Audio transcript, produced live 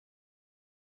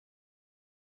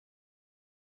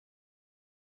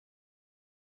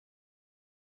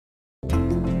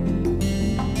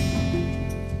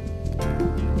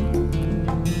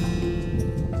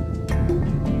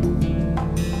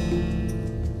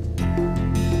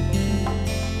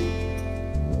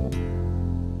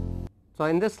So,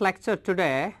 in this lecture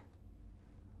today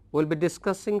we will be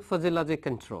discussing fuzzy logic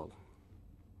control.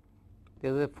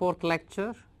 This is the fourth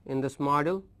lecture in this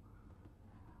module.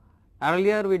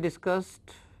 Earlier we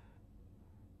discussed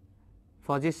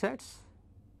fuzzy sets,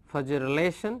 fuzzy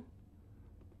relation,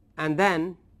 and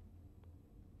then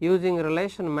using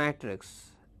relation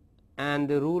matrix and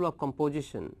the rule of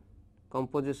composition,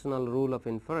 compositional rule of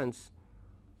inference,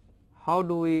 how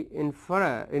do we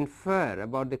infer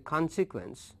about the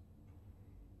consequence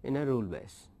in a rule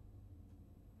base.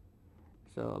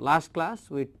 So, last class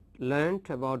we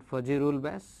learnt about fuzzy rule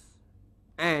base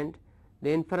and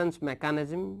the inference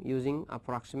mechanism using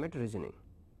approximate reasoning.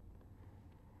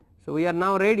 So, we are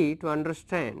now ready to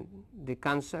understand the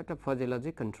concept of fuzzy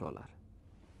logic controller.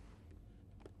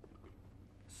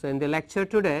 So, in the lecture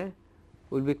today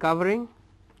we will be covering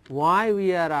why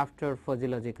we are after fuzzy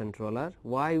logic controller,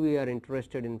 why we are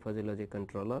interested in fuzzy logic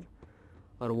controller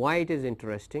or why it is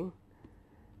interesting,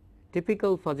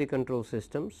 typical fuzzy control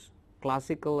systems,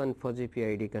 classical and fuzzy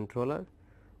PID controller,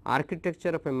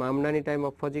 architecture of a Mamdani type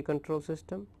of fuzzy control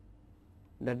system.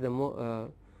 That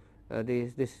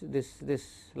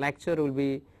this lecture will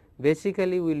be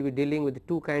basically we will be dealing with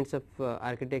two kinds of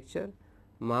architecture,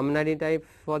 Mamdani type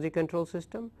fuzzy control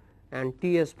system and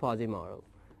TS fuzzy model.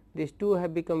 These two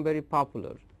have become very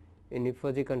popular in the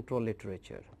fuzzy control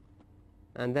literature,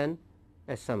 and then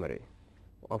a summary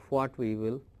of what we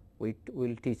will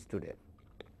teach today.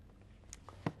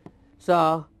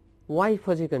 So, why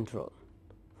fuzzy control?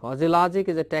 Fuzzy logic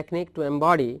is a technique to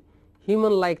embody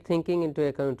human like thinking into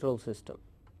a control system.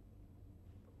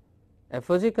 A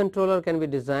fuzzy controller can be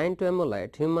designed to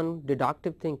emulate human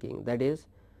deductive thinking, that is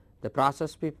the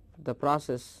process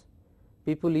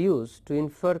people use to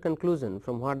infer conclusion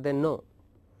from what they know.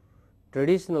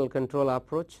 Traditional control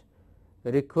approach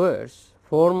requires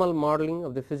formal modeling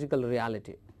of the physical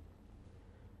reality.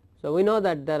 So, we know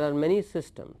that there are many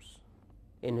systems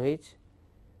in which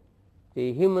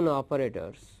the human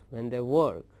operators, when they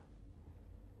work,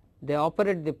 they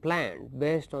operate the plant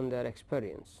based on their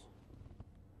experience.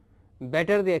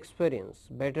 Better the experience,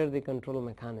 better the control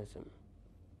mechanism.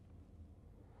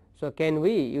 So, can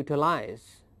we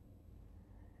utilize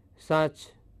such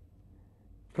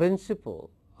principle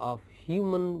of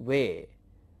human way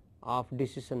of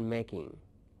decision making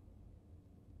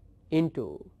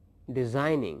into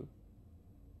designing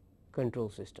control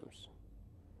systems,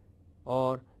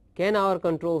 or can our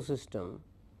control system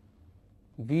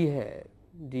behave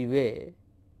the way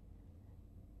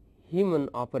human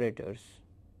operators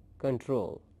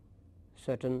control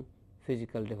certain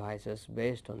physical devices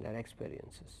based on their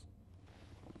experiences.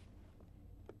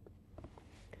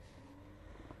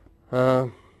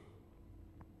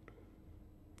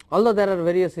 Although there are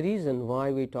various reasons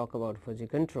why we talk about fuzzy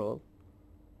control,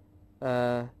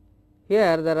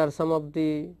 here there are some of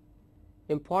the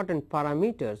important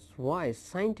parameters why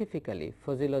scientifically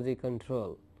fuzzy logic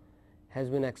control has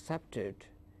been accepted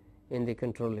in the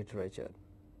control literature.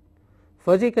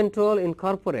 Fuzzy control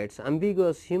incorporates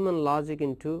ambiguous human logic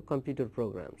into computer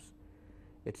programs.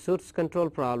 It suits control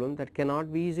problems that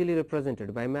cannot be easily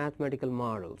represented by mathematical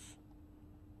models.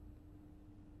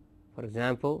 For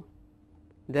example,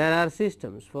 there are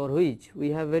systems for which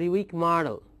we have very weak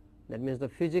model, that means the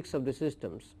physics of the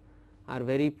systems are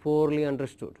very poorly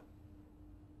understood.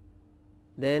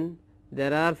 Then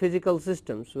there are physical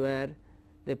systems where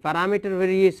the parameter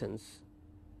variations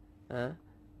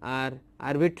are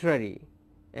arbitrary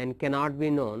and cannot be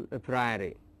known a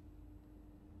priori,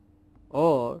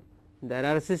 or there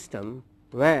are systems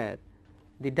where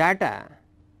the data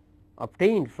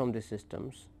obtained from the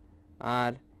systems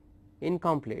are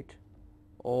incomplete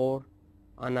or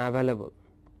unavailable,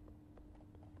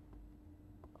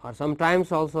 or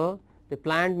sometimes also the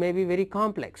plant may be very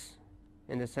complex,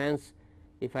 in the sense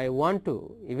if I want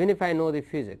to, even if I know the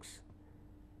physics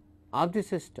of the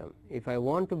system, if I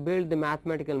want to build the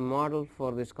mathematical model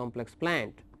for this complex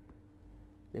plant,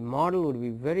 the model would be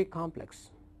very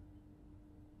complex.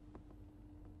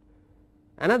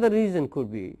 Another reason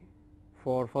could be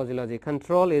for fuzzy logic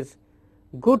control is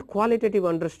good qualitative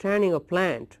understanding of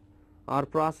plant or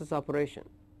process operation.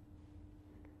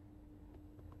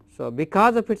 So,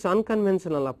 because of its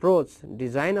unconventional approach,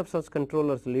 design of such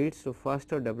controllers leads to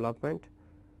faster development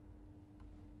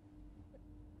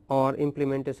or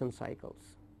implementation cycles.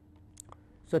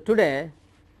 So, today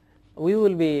we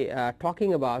will be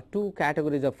talking about two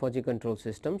categories of fuzzy control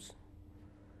systems.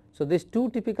 So, these two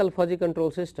typical fuzzy control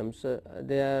systems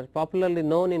they are popularly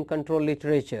known in control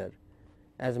literature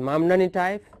as Mamdani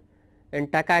type and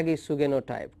Takagi Sugeno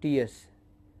type, TS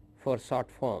for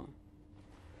short form.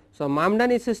 So,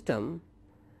 Mamdani system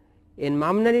in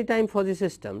Mamnani time fuzzy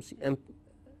systems,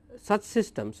 such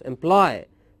systems employ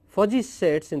fuzzy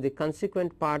sets in the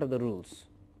consequent part of the rules.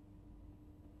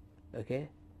 Okay.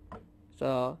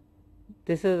 So,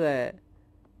 this is a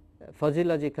fuzzy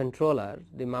logic controller,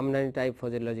 the Mamnani type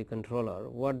fuzzy logic controller.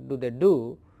 What do they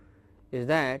do is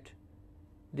that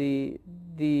the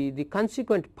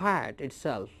consequent part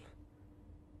itself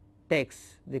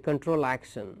takes the control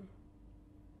action,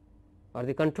 or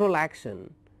the control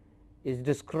action is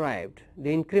described, the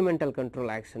incremental control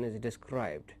action is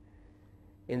described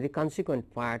in the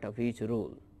consequent part of each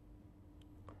rule.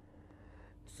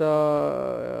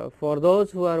 So, for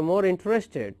those who are more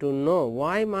interested to know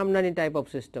why Mamnani type of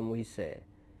system, we say,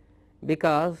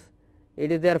 because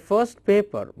it is their first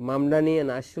paper, Mamnani and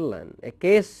Achulin, a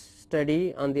case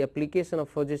study on the application of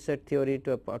fuzzy set theory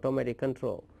to automatic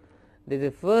control. This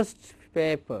is the first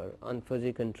paper on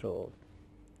fuzzy control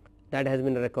that has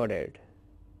been recorded.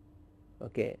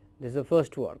 Okay. This is the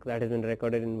first work that has been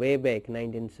recorded in way back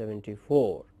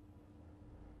 1974,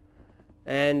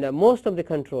 and most of the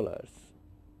controllers,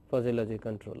 fuzzy logic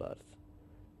controllers,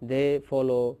 they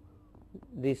follow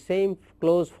the same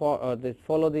close they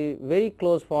follow the very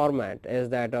close format as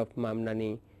that of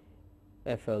Mamnani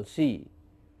FLC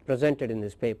presented in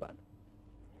this paper.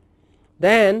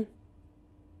 Then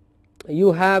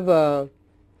you have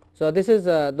so this is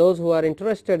those who are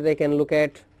interested, they can look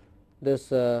at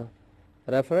this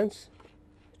reference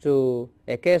to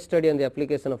a case study on the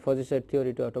application of fuzzy set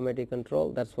theory to automatic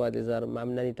control. That is why these are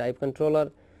Mamnani type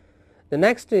controller. The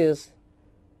next is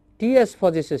TS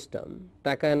fuzzy system,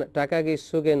 Takagi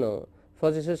Sugeno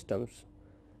fuzzy systems.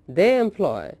 They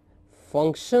employ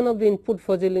function of the input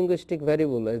fuzzy linguistic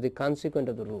variable as the consequent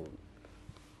of the rule.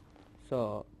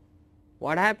 So,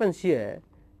 what happens here,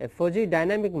 a fuzzy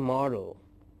dynamic model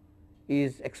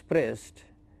is expressed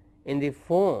in the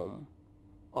form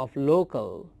of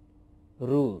local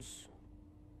rules.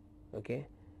 Okay.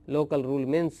 Local rule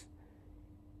means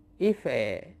if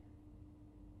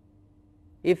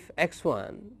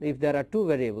x1, if there are two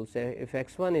variables, if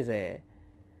x1 is a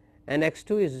and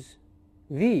x2 is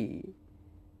v,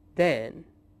 then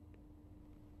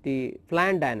the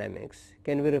plant dynamics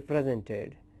can be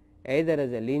represented either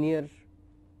as a linear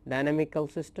dynamical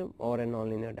system or a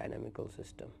nonlinear dynamical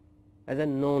system, as a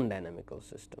known dynamical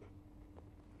system.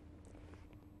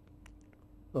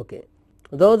 Okay.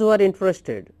 Those who are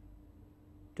interested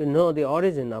to know the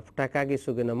origin of Takagi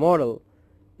Sugeno model,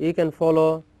 you can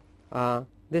follow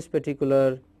this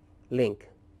particular link,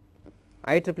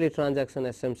 IEEE transaction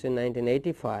SMC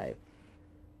 1985,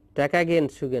 Takagi and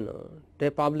Sugeno, they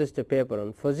published a paper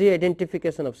on fuzzy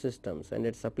identification of systems and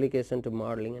its application to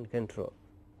modeling and control.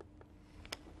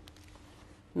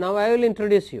 Now, I will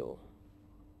introduce you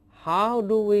how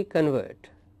do we convert,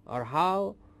 or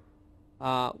how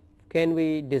can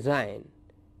we design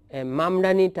a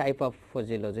Mamnani type of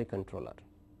fuzzy logic controller.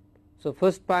 So,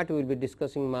 first part we will be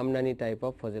discussing Mamnani type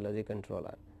of fuzzy logic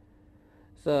controller.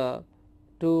 So,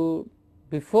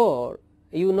 before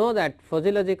you know that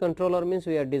fuzzy logic controller means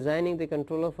we are designing the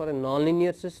controller for a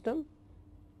nonlinear system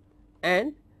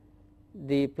and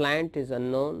the plant is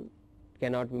unknown,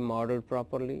 cannot be modeled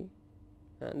properly,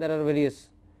 there are various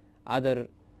other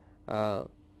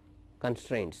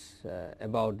constraints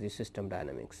about the system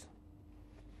dynamics.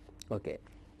 Okay.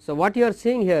 So, what you are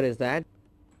seeing here is that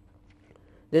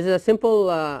this is a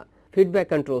simple feedback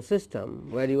control system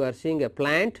where you are seeing a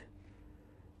plant,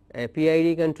 a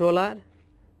PID controller,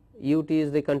 UT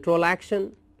is the control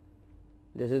action,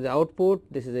 this is the output,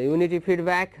 this is a unity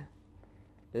feedback,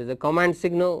 this is a command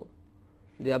signal.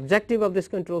 The objective of this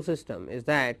control system is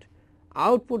that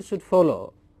output should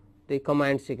follow the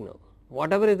command signal,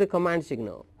 whatever is the command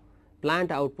signal,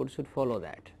 plant output should follow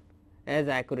that as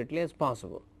accurately as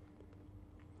possible.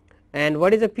 And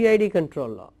what is a PID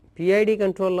controller? PID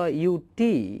controller UT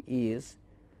is,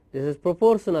 this is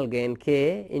proportional gain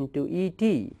k into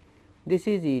ET, this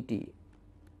is ET.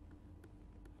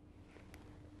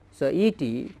 So, ET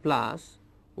plus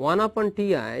 1 upon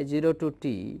Ti 0 to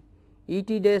T ET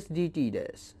dash dt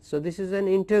dash. So, this is an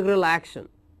integral action,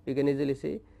 you can easily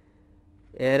see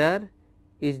error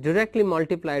is directly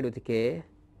multiplied with k,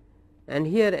 and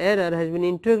here error has been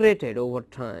integrated over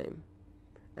time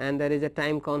and there is a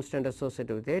time constant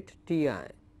associated with it Ti,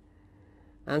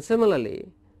 and similarly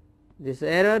this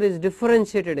error is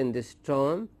differentiated in this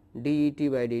term det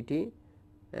by dt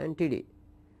and Td.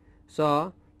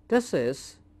 So, this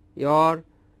is your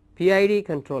PID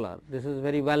controller, this is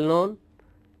very well known.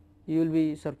 You will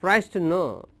be surprised to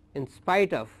know, in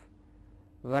spite of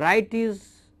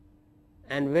varieties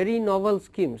and very novel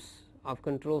schemes of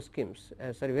control schemes,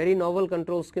 very novel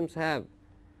control schemes have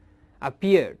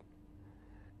appeared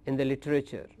in the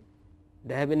literature,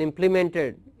 they have been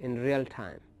implemented in real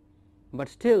time, but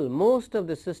still most of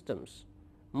the systems,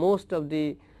 most of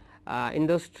the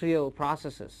industrial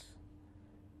processes,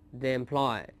 they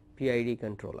employ PID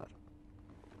controller.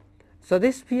 So,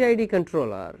 this PID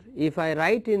controller, if I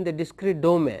write in the discrete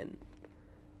domain,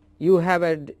 you have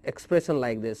an expression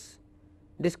like this.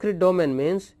 Discrete domain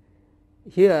means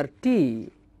here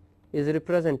T is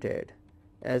represented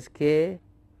as k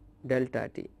delta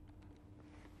T.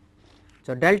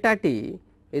 So, delta T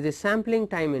is the sampling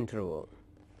time interval,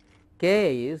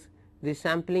 k is the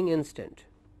sampling instant.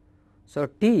 So,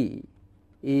 T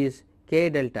is k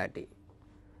delta T.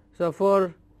 So,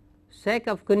 for sake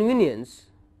of convenience,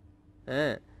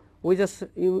 we just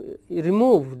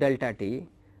remove delta T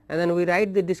and then we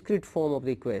write the discrete form of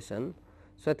the equation.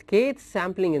 So, at kth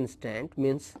sampling instant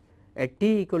means at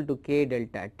t equal to k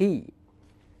delta T,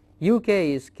 uk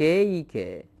is k E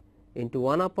k into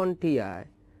 1 upon T I.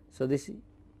 So, this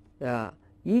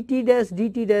E t dash d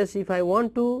t dash, if I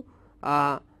want to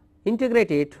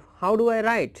integrate it, how do I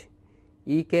write?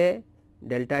 E k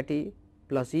delta T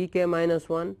plus E k minus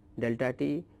 1 delta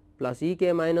T plus E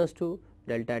k minus 2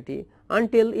 delta T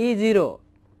until E 0,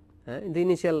 the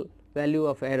initial value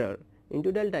of error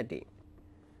into delta T,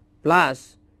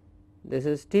 plus this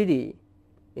is T d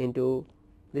into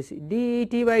this d E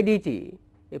t by d t.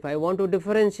 If I want to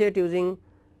differentiate using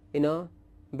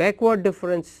backward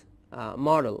difference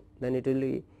model, then it will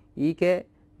be E k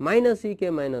minus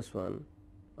 1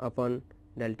 upon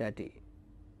delta T,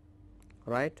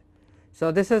 right.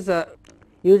 So, this is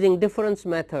using difference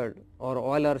method or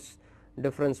Euler's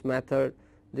difference method.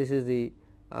 This is the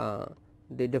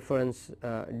difference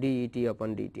d E t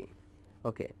upon d t.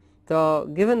 Okay. So,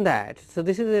 given that, so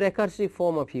this is a recursive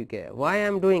form of U k. Why I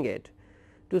am doing it?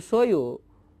 To show you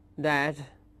that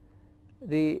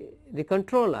the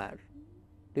controller,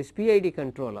 this PID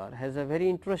controller has a very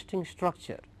interesting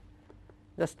structure.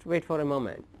 Just wait for a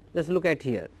moment, just look at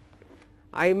here.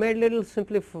 I made little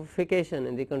simplification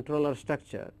in the controller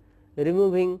structure,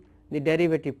 removing the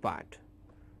derivative part.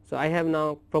 So, I have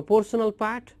now proportional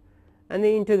part and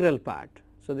the integral part.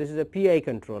 So, this is a PI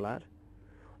controller.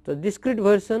 So, discrete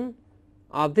version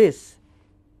of this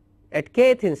at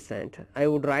kth instant, I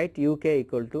would write U k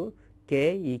equal to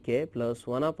k E k plus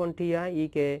 1 upon T I E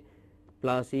k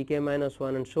plus E k minus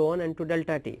 1 and so on and to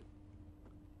delta T.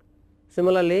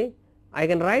 Similarly, I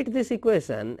can write this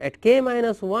equation at k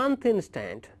minus 1th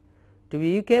instant to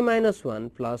be E k minus 1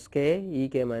 plus k E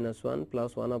k minus 1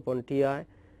 plus 1 upon T I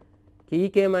E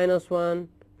k minus 1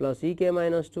 plus E k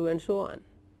minus 2 and so on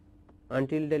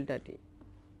until delta T.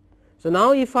 So,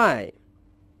 now if I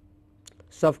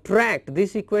subtract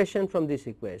this equation from this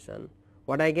equation,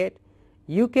 what I get?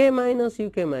 U k minus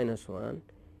 1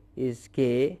 is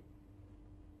k,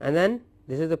 and then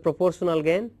this is the proportional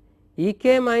again, E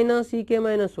k minus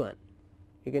 1,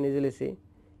 you can easily see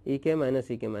E k minus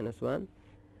 1,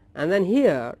 and then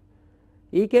here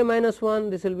E k minus 1,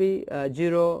 this will be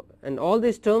 0 and all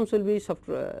these terms will be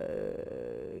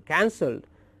cancelled,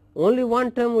 only one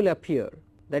term will appear,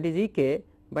 that is E k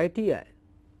by T I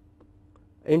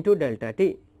into delta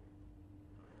T.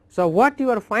 So, what you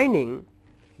are finding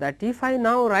that if I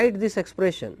now write this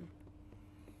expression,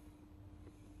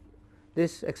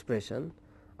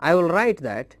 I will write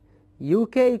that U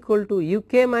k equal to U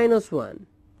k minus 1,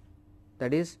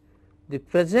 that is the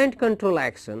present control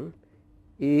action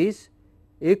is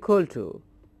equal to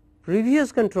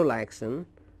previous control action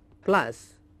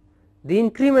plus the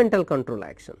incremental control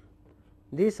action.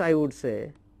 This I would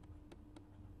say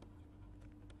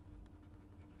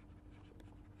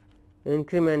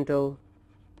incremental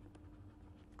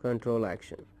control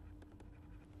action,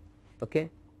 okay,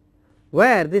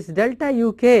 where this delta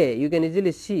U k you can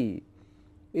easily see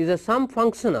is a sum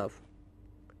function of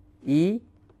E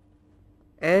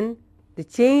and the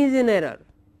change in error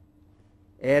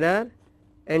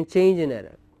and change in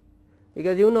error,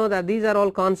 because you know that these are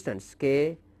all constants,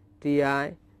 k, T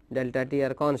I, delta T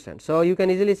are constants. So, you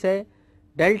can easily say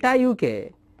delta U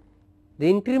k,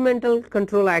 the incremental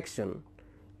control action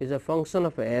is a function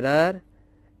of error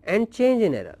and change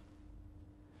in error,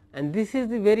 and this is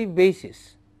the very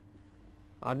basis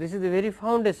or this is the very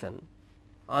foundation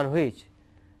on which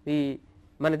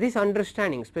this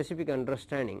understanding, specific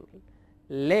understanding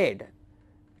led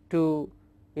to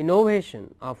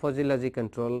innovation of fuzzy logic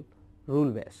control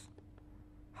rule base.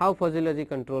 How fuzzy logic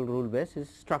control rule base is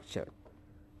structured,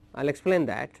 I will explain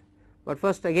that, but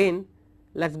first again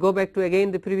let us go back to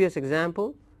again the previous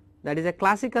example, that is a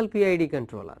classical PID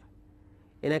controller.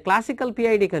 In a classical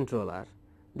PID controller,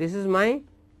 this is my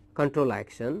control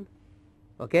action,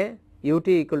 okay, U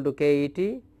t equal to k E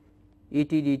t, E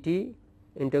t d t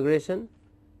integration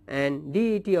and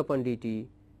det upon dt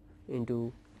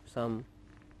into some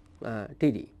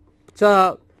Td.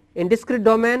 So, in discrete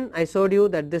domain I showed you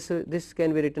that this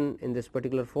can be written in this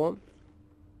particular form.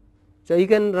 So, you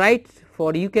can write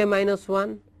for uk minus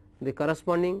 1 the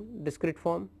corresponding discrete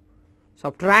form,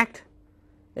 subtract.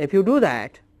 If you do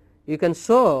that, you can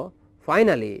show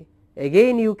finally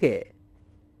again uk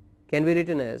can be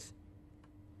written as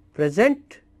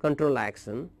present control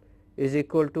action is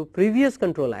equal to previous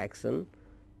control action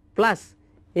plus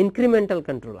incremental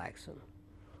control action,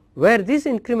 where this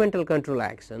incremental control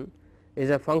action is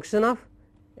a function of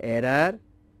error,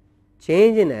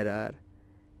 change in error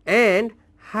and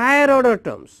higher order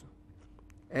terms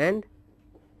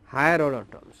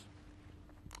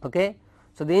Okay.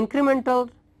 So, the incremental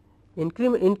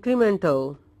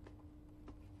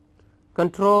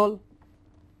control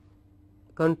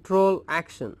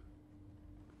action,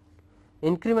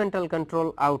 incremental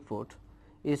control output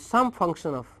is some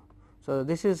function of. So,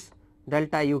 this is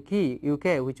delta uk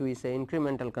which we say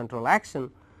incremental control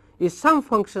action is some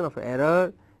function of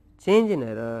error, change in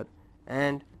error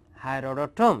and higher order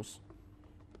terms.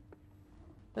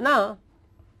 So, now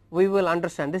we will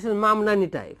understand this is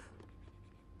Mamdani type.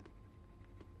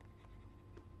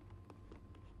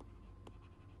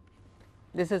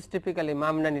 This is typically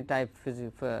Mamdani type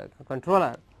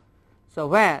controller. So,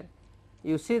 where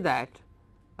you see that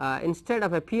instead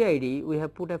of a PID we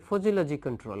have put a fuzzy logic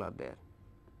controller there,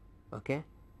 okay,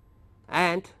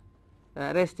 and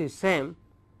rest is same.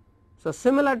 So,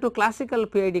 similar to classical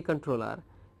PID controller,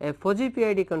 a fuzzy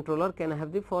PID controller can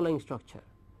have the following structure.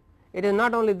 It is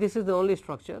not only this is the only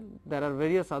structure, there are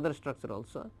various other structure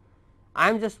also. I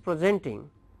am just presenting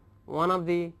one of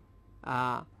the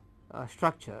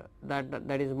structure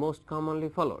that is most commonly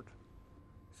followed.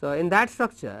 So, in that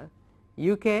structure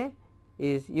uk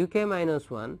is uk minus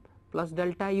 1 plus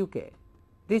delta uk.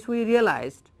 This we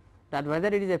realized that whether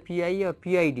it is a PIE or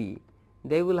PID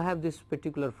they will have this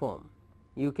particular form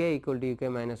uk equal to uk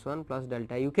minus 1 plus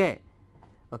delta uk.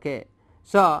 Okay.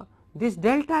 So, this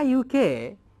delta uk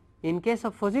in case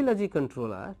of fuzzy logic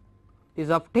controller is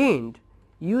obtained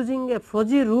using a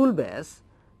fuzzy rule base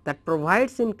that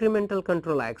provides incremental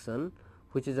control action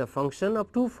which is a function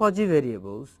of two fuzzy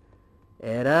variables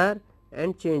error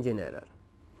and change in error.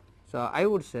 So, I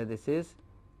would say this is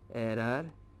error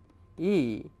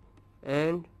E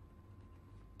and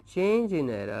change in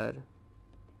error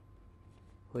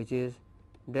which is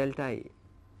delta E.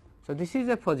 So, this is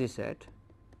a fuzzy set.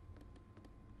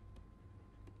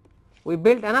 We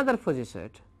built another fuzzy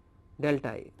set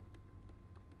delta E,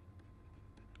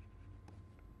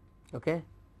 okay,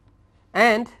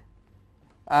 and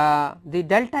the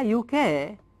delta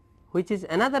uk which is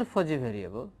another fuzzy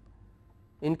variable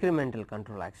incremental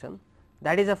control action,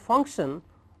 that is a function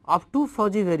of two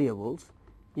fuzzy variables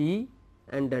E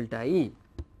and delta E.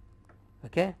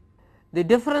 Okay. The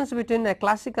difference between a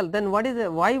classical, then what is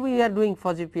why we are doing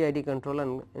fuzzy PID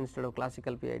controller instead of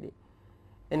classical PID.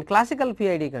 In classical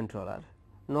PID controller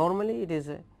normally it is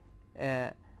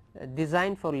a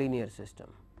designed for linear system.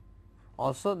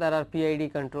 Also there are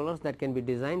PID controllers that can be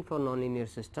designed for nonlinear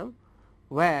system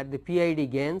where the PID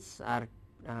gains are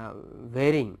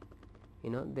varying,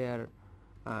 they are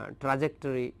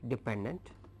trajectory dependent,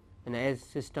 and as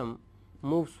system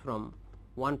moves from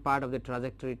one part of the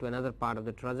trajectory to another part of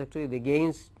the trajectory the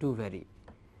gains do vary,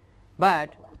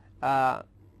 but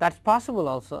that is possible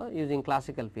also using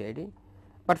classical PID.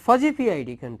 But fuzzy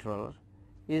PID controller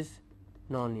is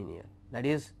nonlinear, that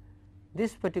is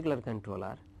this particular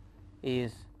controller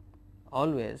is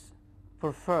always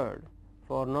preferred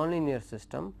for nonlinear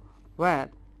system where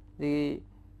the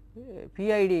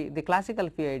PID, the classical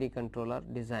PID controller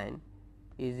design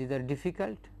is either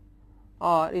difficult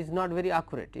or is not very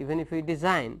accurate. Even if we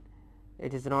design,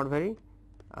 it is not very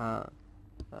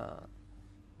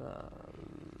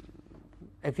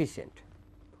efficient.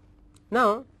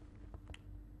 Now,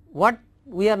 what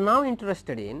we are now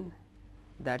interested in,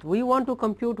 that we want to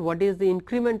compute what is the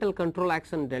incremental control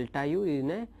action delta u in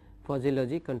a fuzzy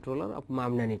logic controller of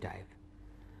Mamdani type,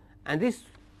 and this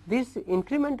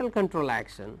incremental control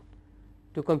action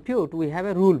to compute we have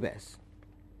a rule base.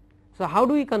 So, how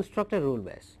do we construct a rule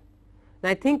base?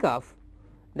 Now, think of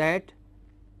that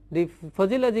the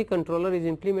fuzzy logic controller is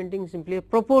implementing simply a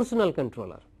proportional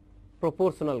controller for a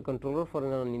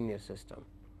nonlinear system.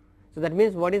 So, that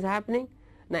means what is happening?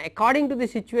 Now, according to the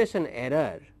situation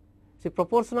error, see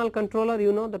proportional controller,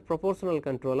 that proportional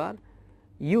controller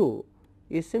u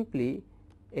is simply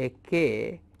a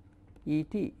k e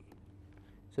t.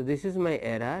 So, this is my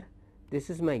error, this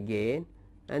is my gain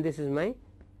and this is my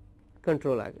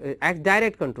control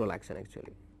direct control action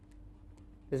actually.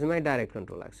 this is my direct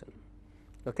control action.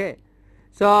 Okay.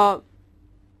 So,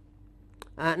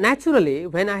 naturally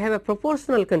when I have a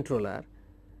proportional controller,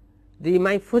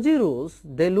 my fuzzy rules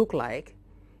they look like,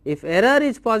 if error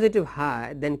is positive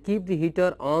high, then keep the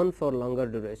heater on for longer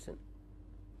duration.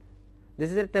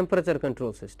 This is a temperature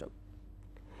control system.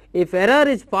 If error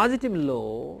is positive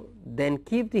low, then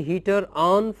keep the heater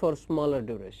on for smaller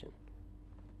duration.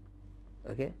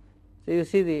 Okay. So, you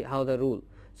see how the rule.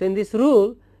 So, in this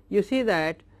rule you see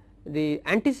that the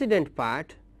antecedent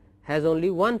part has only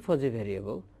one fuzzy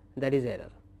variable, that is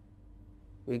error,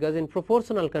 because in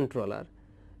proportional controller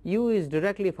u is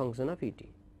directly a function of E t,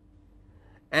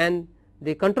 and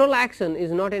the control action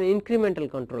is not an incremental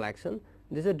control action,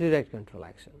 this is a direct control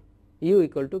action, u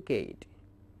equal to k E t.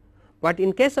 But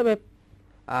in case of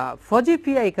a fuzzy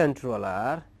PI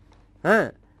controller,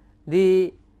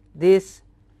 this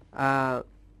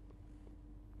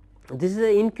is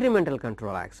an incremental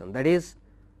control action, that is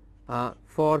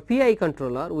for PI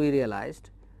controller we realized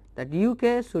that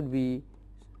uk should be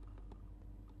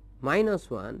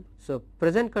 -1. So,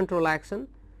 present control action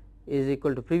is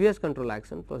equal to previous control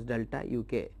action plus delta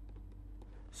uk.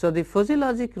 So, the fuzzy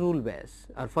logic rule base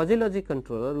or fuzzy logic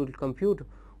controller will compute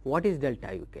what is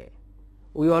delta uk.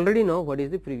 We already know what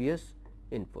is the previous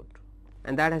input,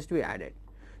 and that has to be added.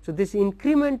 So, this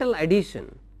incremental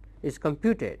addition is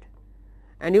computed,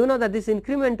 and you know that this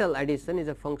incremental addition is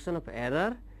a function of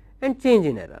error and change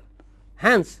in error.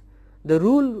 Hence, the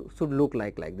rule should look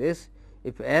like this: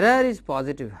 if error is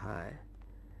positive high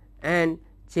and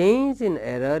change in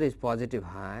error is positive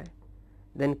high,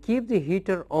 then keep the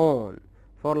heater on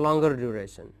for longer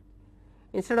duration.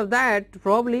 Instead of that,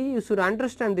 probably you should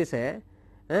understand this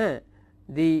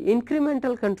the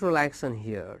incremental control action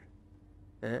here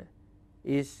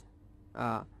is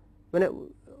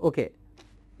okay.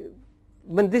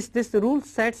 When this rule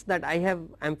sets that I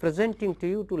am presenting to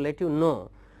you to let you know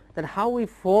that how we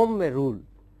form a rule.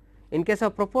 In case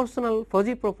of proportional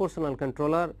fuzzy proportional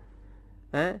controller,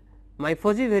 my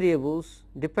fuzzy variables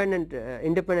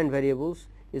independent variables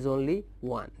is only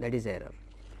one, that is error.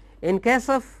 In case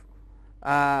of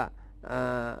a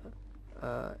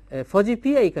fuzzy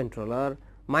PI controller,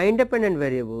 my independent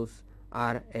variables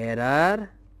are error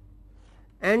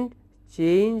and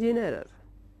change in error.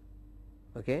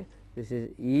 Okay. This is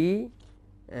E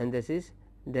and this is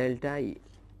delta E.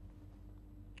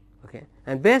 Okay.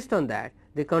 And based on that,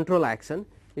 the control action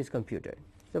is computed.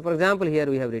 So, for example, here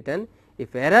we have written,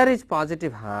 if error is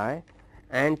positive high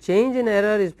and change in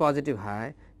error is positive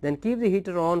high, then keep the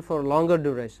heater on for longer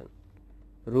duration.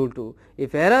 Rule 2,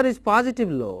 if error is positive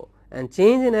low and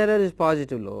change in error is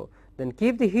positive low, then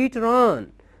keep the heater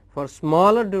on for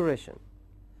smaller duration.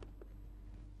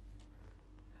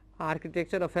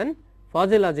 Architecture of an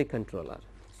fuzzy logic controller.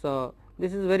 So,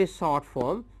 this is very short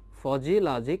form fuzzy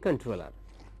logic controller,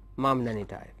 Mamdani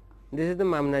type. This is the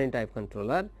Mamdani type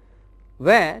controller,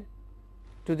 where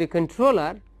to the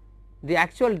controller the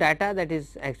actual data that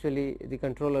is actually the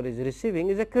controller is receiving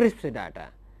is a crisp data,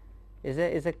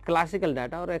 is a classical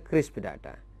data or a crisp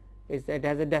data, it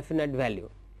has a definite value.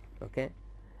 Okay.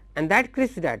 And that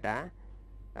crisp data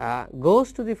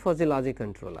goes to the fuzzy logic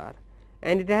controller,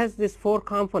 and it has these 4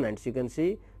 components. You can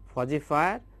see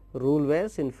fuzzifier, rule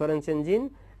base, inference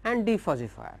engine and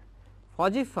defuzzifier.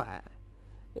 Fuzzifier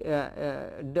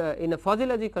in a fuzzy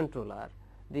logic controller,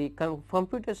 the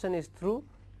computation is through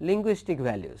linguistic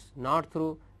values, not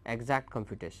through exact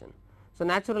computation. So,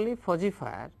 naturally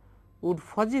fuzzifier would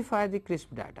fuzzify the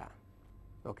crisp data.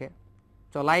 Okay.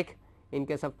 So, like in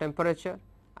case of temperature,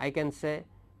 I can say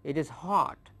it is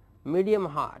hot, medium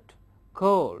hot,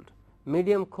 cold,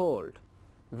 medium cold,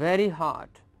 very hot,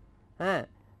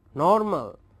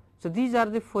 normal. So, these are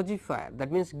the fuzzifier,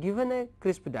 that means given a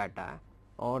crisp data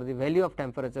or the value of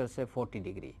temperature say 40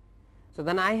 degree. So,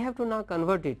 then I have to now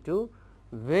convert it to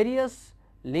various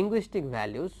linguistic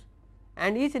values,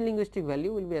 and each linguistic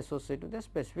value will be associated with a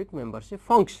specific membership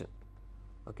function.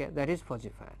 Okay, that is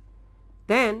fuzzifier.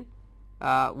 Then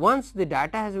once the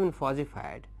data has been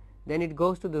fuzzified, then it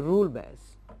goes to the rule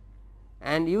base,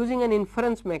 and using an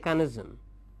inference mechanism,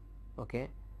 okay,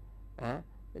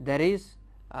 there is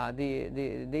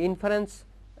the inference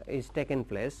is taken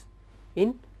place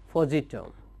in fuzzy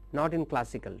term, not in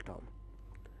classical term.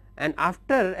 And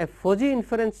after a fuzzy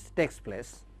inference takes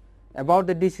place about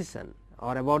the decision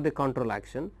or about the control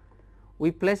action, we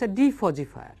place a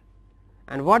defuzzifier,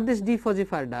 and what this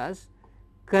defuzzifier does,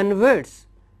 converts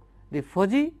the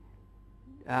fuzzy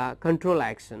control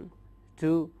action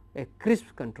to a crisp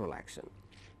control action.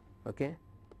 Okay.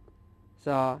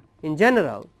 So, in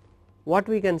general what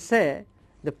we can say,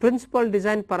 the principal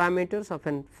design parameters of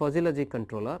a fuzzy logic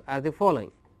controller are the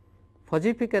following: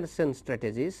 fuzzification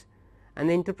strategies and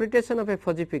the interpretation of a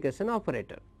fuzzification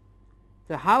operator.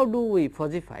 So, how do we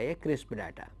fuzzify a crisp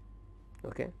data?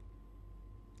 Okay.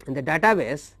 In the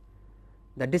database,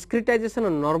 the discretization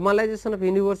or normalization of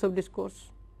universe of discourse,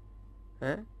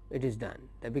 it is done,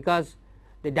 because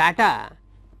the data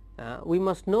we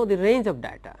must know the range of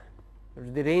data,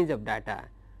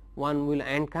 one will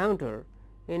encounter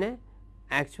in a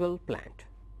actual plant,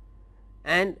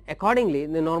 and accordingly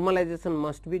the normalization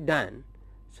must be done,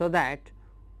 so that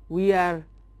we are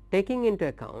taking into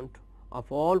account of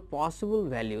all possible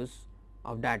values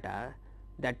of data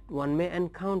that one may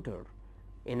encounter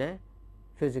in a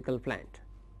physical plant.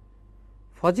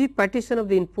 Fuzzy partition of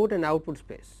the input and output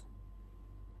space.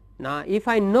 Now, if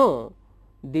I know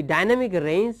the dynamic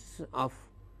range of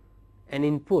an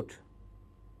input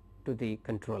to the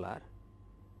controller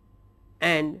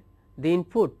and the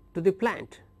input to the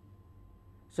plant.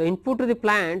 So, input to the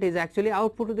plant is actually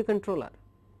output to the controller.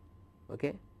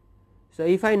 Okay. So,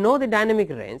 if I know the dynamic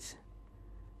range,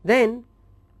 then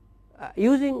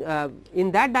using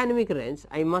in that dynamic range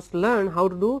I must learn how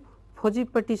to do fuzzy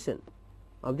partition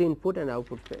of the input and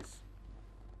output space.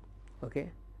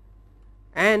 Okay.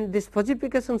 And this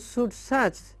fuzzification should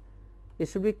such, it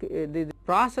should be the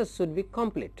process should be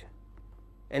complete,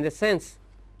 in the sense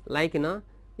like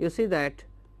you see that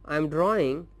I am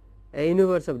drawing a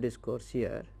universe of discourse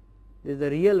here. This is the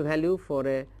real value for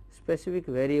a specific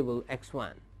variable x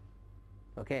 1.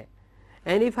 Okay.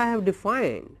 And if I have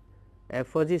defined a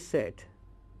fuzzy set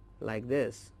like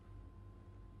this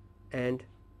and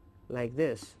like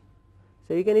this,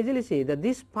 so you can easily see that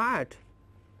this part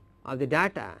of the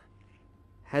data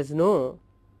has no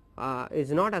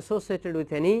is not associated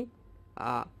with any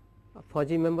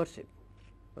fuzzy membership.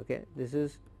 Okay. This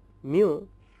is mu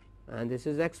and this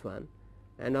is x 1,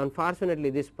 and unfortunately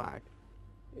this part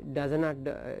does not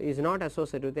is not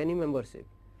associated with any membership.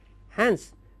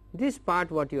 Hence, this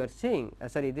part what you are seeing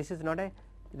sorry, this is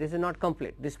not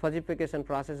complete, this fuzzification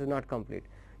process is not complete.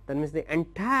 That means, the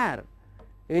entire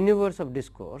universe of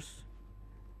discourse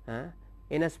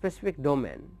in a specific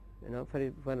domain, for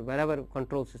whatever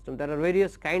control system, there are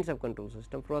various kinds of control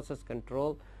system, process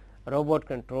control, robot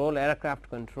control, aircraft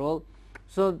control.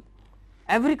 So,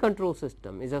 every control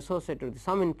system is associated with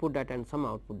some input data and some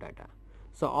output data.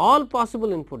 So, all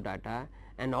possible input data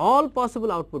and all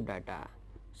possible output data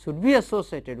should be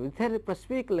associated with a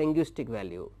specific linguistic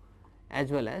value as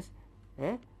well as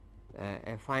a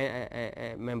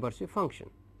membership function.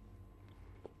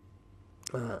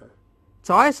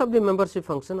 Choice of the membership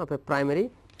function of a primary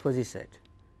fuzzy set.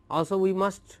 Also, we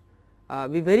must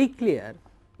be very clear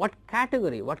what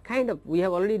category, what kind of, we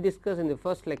have already discussed in the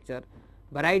first lecture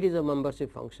varieties of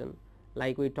membership function,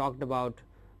 like we talked about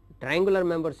triangular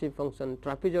membership function,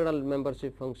 trapezoidal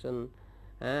membership function,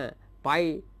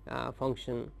 pi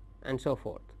function and so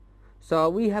forth. So,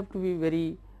 we have to be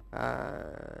very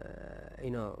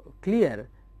clear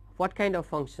what kind of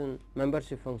function,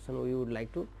 membership function we would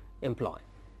like to employ.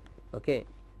 Okay.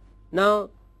 Now,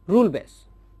 rule base,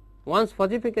 once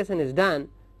fuzzification is done,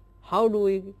 how do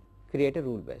we create a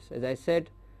rule base? As I said,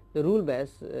 the rule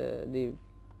base,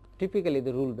 typically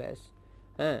the rule base,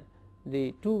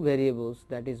 the two variables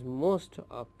that is most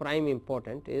prime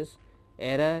important is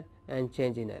error and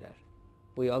change in error.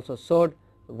 We also showed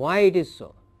why it is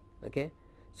so. Okay.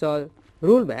 So,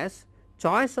 rule base,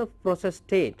 choice of process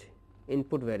state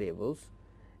input variables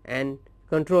and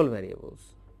control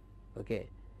variables. Okay.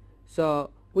 So,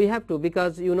 we have to,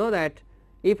 because you know that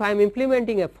if I am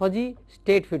implementing a fuzzy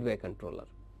state feedback controller,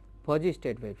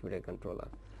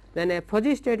 then a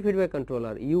fuzzy state feedback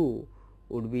controller u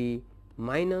would be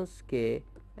minus k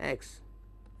x.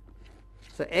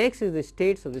 So, x is the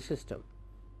states of the system.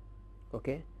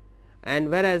 Okay. And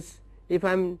whereas, if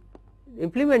I am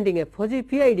implementing a fuzzy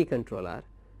PID controller,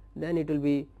 then it will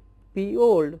be p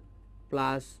old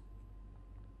plus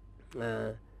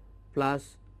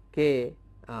k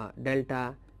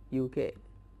delta u k.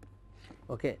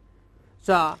 Okay.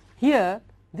 So, here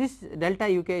this delta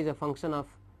u k is a function of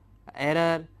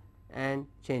error and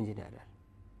change in error,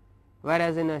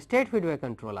 whereas in a state feedback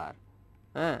controller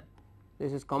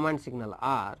this is command signal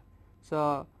R.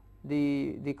 So,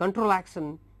 the control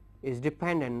action is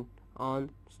dependent on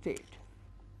state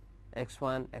x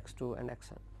 1, x 2 and x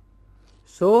n.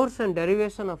 Source and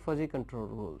derivation of fuzzy control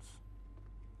rules.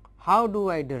 How do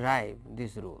I derive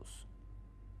these rules?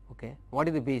 Okay. What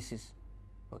is the basis?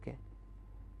 Okay.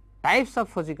 Types of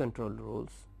fuzzy control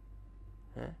rules,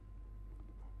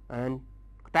 and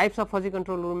types of fuzzy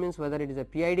control rule means whether it is a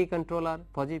PID controller,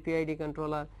 fuzzy PID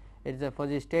controller, it is a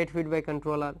fuzzy state feedback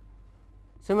controller.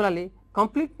 Similarly,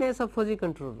 completeness of fuzzy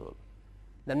control rule,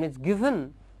 that means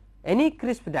given any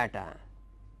crisp data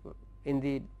in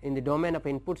the domain of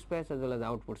input space as well as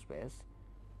output space,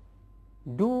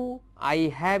 do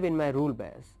I have in my rule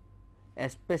base a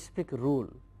specific rule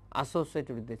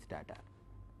associated with this data.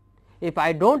 If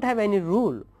I do not have any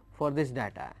rule for this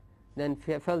data, then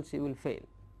FLC will fail.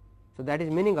 So, that is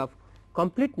meaning of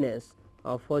completeness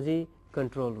of fuzzy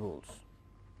control rules.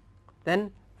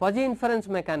 Then fuzzy inference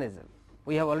mechanism,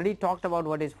 we have already talked about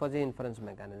what is fuzzy inference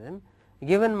mechanism.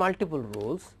 Given multiple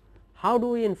rules, how do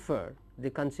we infer the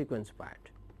consequence part?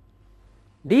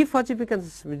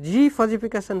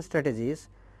 Defuzzification strategies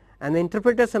and the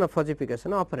interpretation of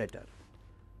fuzzification operator.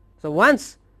 So,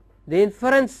 once the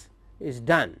inference is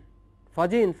done,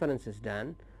 fuzzy inference is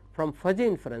done, from fuzzy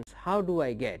inference how do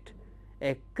I get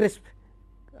a crisp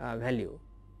value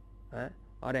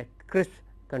or a crisp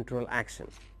control action.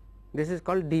 This is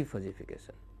called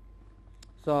defuzzification.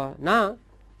 So, now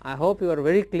I hope you are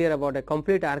very clear about a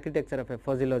complete architecture of a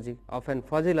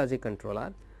fuzzy logic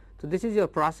controller. So, this is your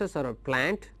processor or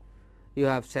plant, you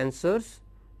have sensors,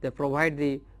 they provide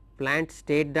the plant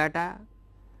state data,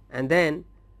 and then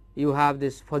you have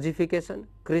this fuzzification,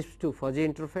 crisp to fuzzy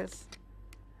interface,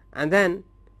 and then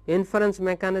inference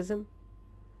mechanism.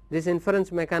 This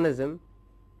inference mechanism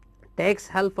takes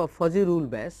help of fuzzy rule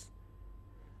base,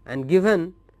 and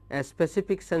given a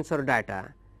specific sensor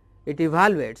data, it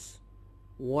evaluates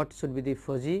what should be the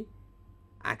fuzzy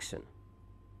action,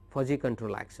 fuzzy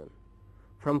control action.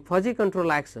 From fuzzy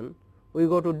control action, we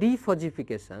go to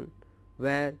defuzzification,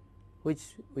 where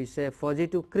which we say fuzzy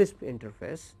to crisp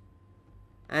interface,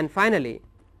 and finally,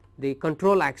 the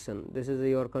control action. This is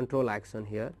your control action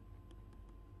here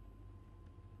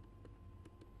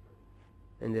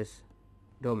in this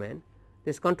domain.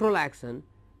 This control action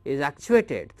is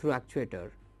actuated through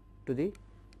actuator to the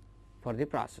for the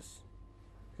process.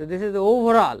 So, this is the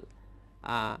overall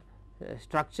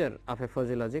structure of a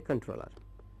fuzzy logic controller.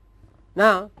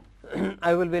 Now,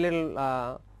 I will be a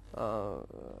little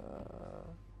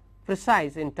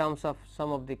precise in terms of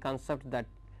some of the concepts that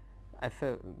a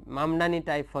Mamdani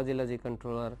type fuzzy logic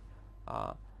controller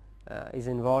is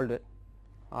involved with,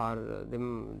 or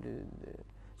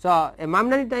so a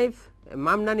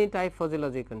Mamdani type fuzzy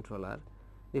logic controller,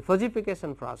 the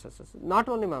fuzzification processes, not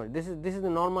only Mamdani, this is the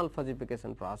normal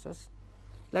fuzzification process.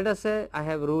 Let us say I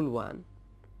have rule 1,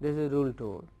 this is rule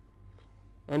 2,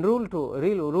 and rule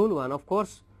 1, of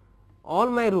course, all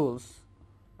my rules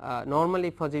normally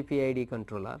fuzzy PID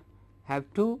controller have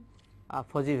two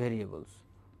fuzzy variables,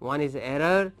 one is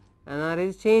error, another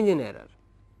is change in error.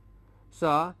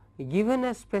 So, given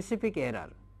a specific error,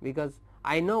 because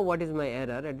I know what is my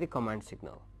error at the command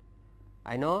signal,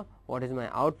 I know what is my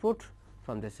output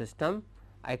from the system,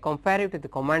 I compare it with the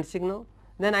command signal,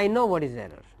 then I know what is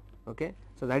error. Okay.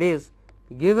 So, that is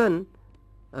given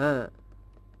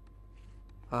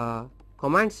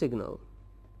command signal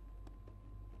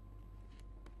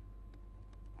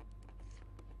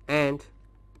and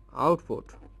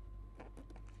output,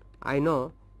 I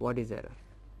know what is error,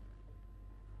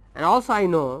 and also I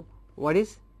know what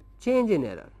is change in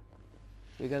error,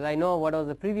 because I know what was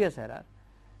the previous error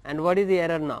and what is the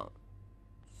error now.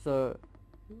 So,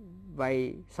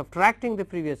 by subtracting the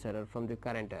previous error from the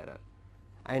current error,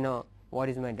 I know what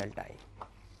is my delta I.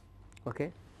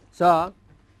 Okay. So,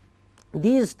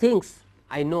 these things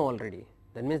I know already,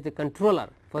 that means the controller,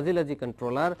 fuzzy logic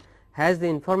controller has the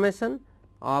information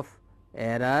of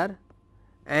error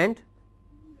and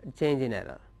change in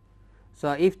error.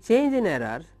 So, if change in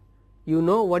error, you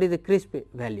know what is the crisp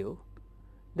value,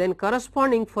 then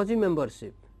corresponding fuzzy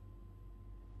membership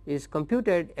is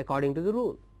computed according to the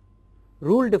rule.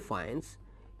 Rule defines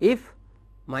if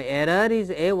my error is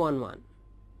A11,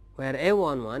 where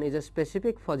A11 is a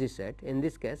specific fuzzy set, in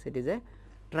this case it is a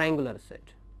triangular set,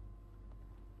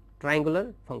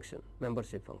 triangular function,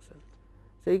 membership function.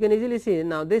 So, you can easily see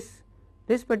now this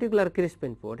particular crisp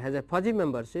input has a fuzzy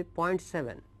membership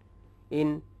 0.7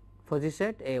 in fuzzy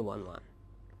set A11.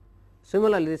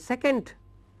 Similarly, the second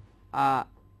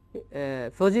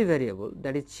fuzzy variable,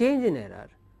 that is change in error,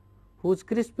 whose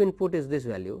crisp input is this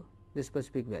value, this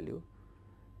specific value,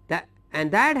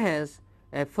 that has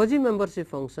a fuzzy membership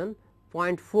function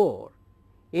 0.4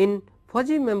 in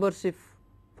fuzzy membership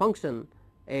function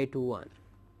A21.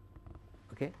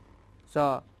 Okay.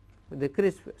 So, the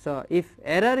crisp, so if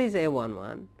error is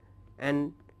A11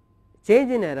 and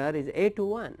change in error is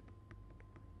A21.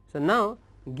 So, now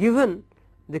given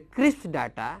the crisp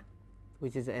data,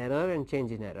 which is error and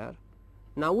change in error,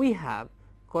 now we have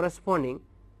corresponding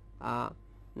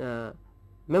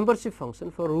membership function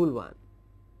for rule 1.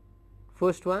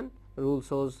 First one, rule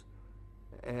shows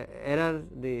error,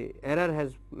 the error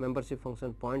has membership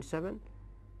function 0.7,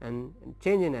 and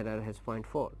change in error has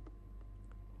 0.4.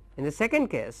 In the second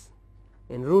case,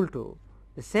 in rule 2,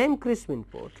 the same crisp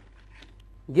input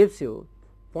gives you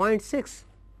 0.6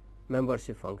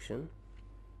 membership function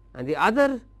and the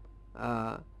other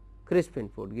crisp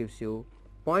input gives you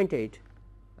 0.8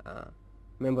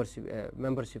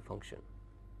 membership function.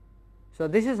 So,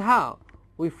 this is how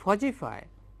we fuzzyfy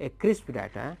a crisp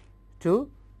data to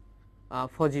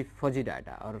fuzzy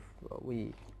data, or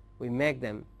we make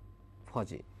them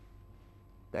fuzzy.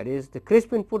 That is, the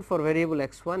crisp input for variable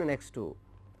x 1 and x 2,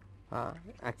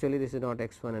 actually this is not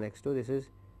x 1 and x 2, this is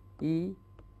E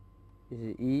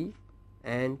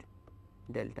and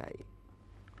delta E,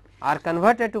 are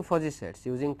converted to fuzzy sets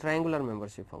using triangular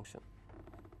membership function.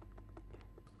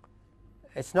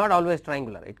 It is not always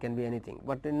triangular, it can be anything,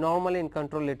 but normally in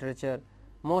control literature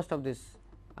most of these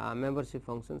membership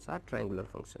functions are triangular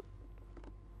function.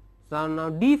 So, now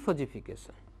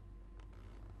defuzzification.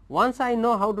 Once I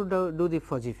know how to do the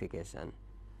fuzzification,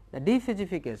 the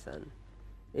defuzzification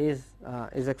is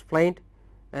explained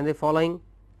in the following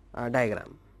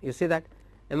diagram. You see that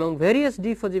among various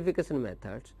defuzzification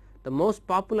methods, the most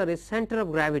popular is center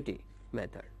of gravity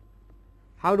method.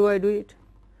 How do I do it?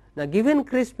 Now, given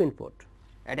crisp input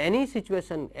at any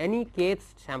situation, any kth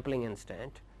sampling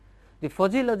instant, the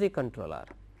fuzzy logic controller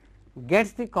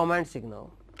gets the command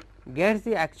signal, gets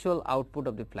the actual output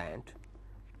of the plant,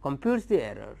 computes the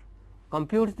error,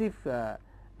 computes the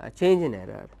change in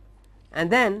error,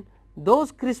 and then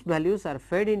those crisp values are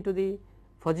fed into the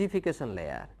fuzzification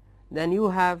layer. Then you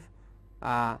have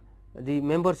the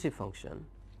membership function.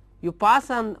 You pass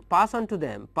on to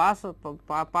them, pass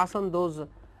on those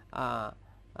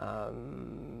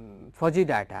fuzzy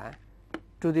data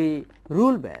to the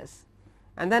rule base,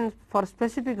 and then for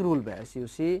specific rule base you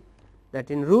see that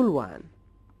in rule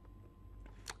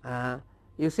 1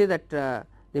 you see that the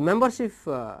membership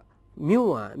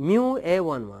mu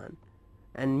A11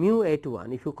 and mu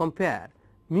A21, if you compare,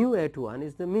 mu A21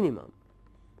 is the minimum,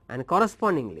 and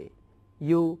correspondingly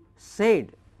you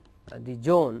shade the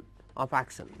zone of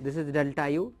action. This is delta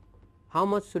u, how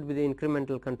much should be the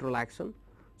incremental control action.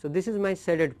 So, this is my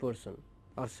shaded portion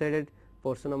or shaded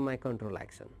portion of my control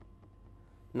action.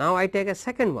 Now, I take a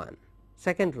second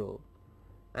row,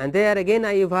 and there again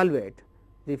I evaluate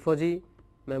the fuzzy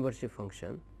membership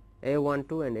function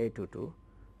A12 and A22.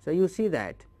 So, you see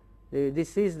that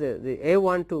this is the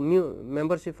A12 mu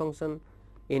membership function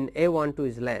in A12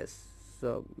 is less.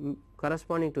 So,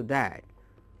 corresponding to that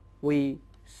we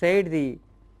shade the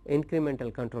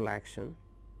incremental control action.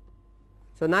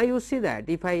 So, now you see that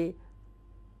if I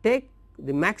take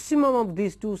the maximum of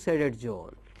these two shaded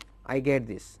zone, I get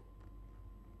this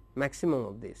maximum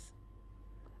of this,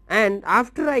 and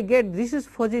after I get this is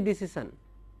fuzzy decision.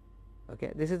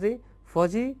 Okay, this is the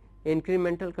fuzzy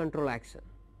incremental control action,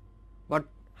 but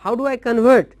how do I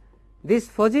convert this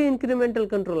fuzzy incremental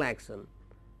control action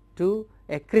to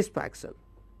a crisp action?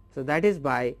 So, that is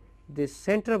by this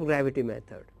center of gravity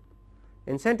method.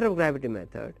 In center of gravity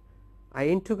method, I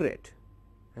integrate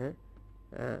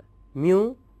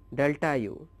mu delta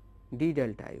u d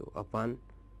delta u upon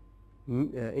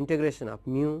integration of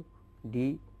mu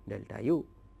d delta u.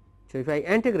 So, if I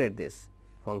integrate this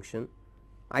function,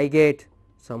 I get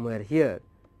somewhere here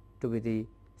to be the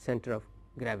center of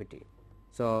gravity.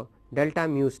 So, delta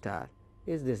mu star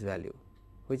is this value,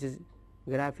 which is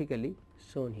graphically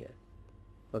shown here.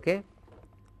 Okay.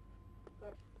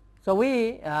 So,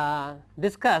 we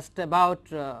discussed about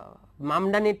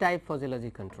Mamdani type fuzzy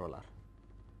logic controller.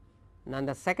 Now, in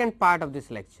the second part of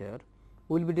this lecture,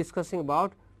 we will be discussing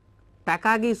about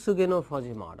Takagi-Sugeno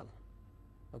fuzzy model,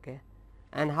 okay,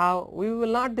 and how we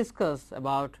will not discuss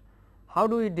about how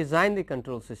do we design the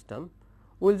control system.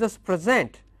 We will just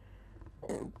present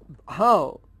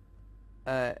how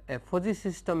a fuzzy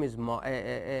system is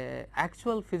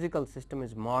actual physical system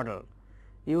is modeled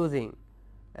using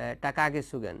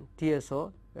Takagi-Sugen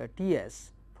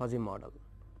TS fuzzy model.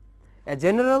 A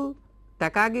general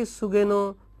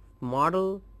Takagi-Sugeno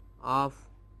model of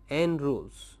n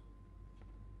rules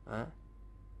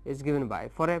is given by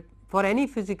for any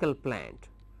physical plant,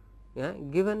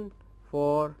 given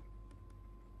for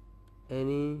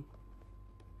any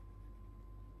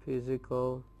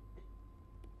physical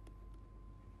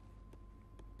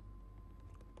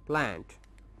plant.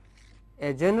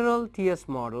 A general TS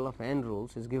model of n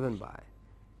rules is given by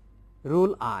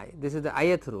rule I. This is the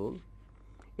ith rule.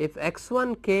 If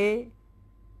x1 k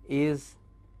is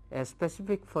a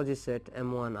specific fuzzy set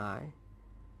M1I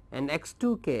and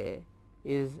x2 k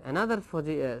is another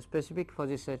fuzzy specific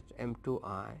fuzzy set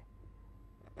M2I,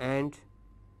 and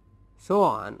so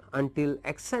on until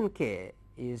xn k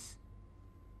is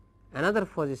another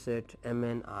fuzzy set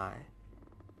MNI,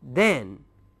 then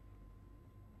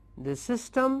the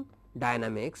system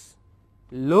dynamics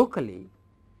locally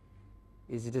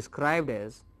is described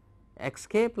as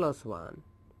xk plus 1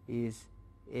 is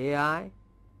ai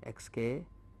xk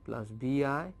plus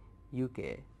bi uk,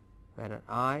 where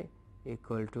I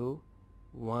equal to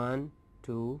 1,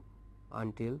 2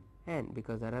 until n,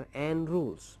 because there are n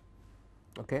rules.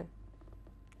 Okay.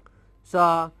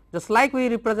 So, just like we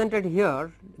represented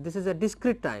here, this is a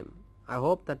discrete time. I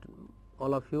hope that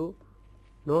all of you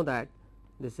know that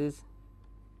this is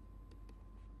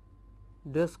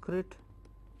discrete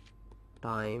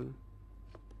time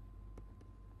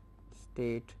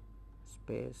state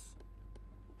space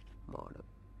model.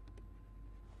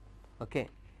 Okay.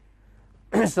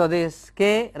 So, this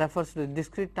k refers to the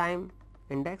discrete time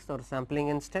index or sampling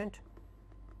instant,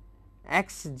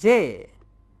 x j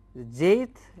the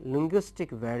jth linguistic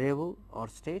variable or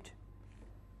state,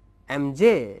 m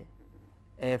j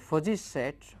a fuzzy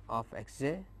set of x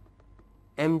j,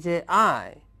 m j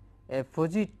I a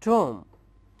fuzzy term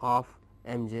of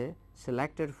m j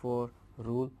selected for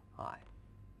rule I.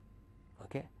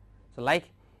 Okay. So, like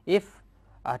if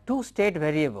two state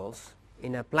variables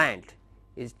in a plant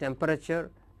is temperature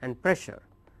and pressure,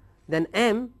 then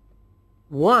m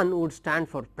 1 would stand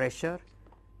for pressure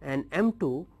and m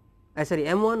 2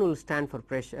 m 1 will stand for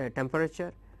pressure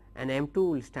temperature and m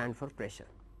 2 will stand for pressure.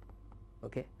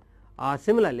 Okay.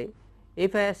 Similarly,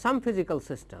 if some physical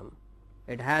system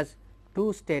it has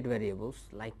two state variables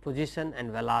like position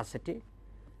and velocity,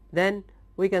 then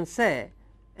we can say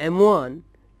m 1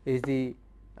 is the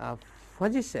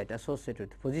fuzzy set associated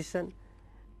with position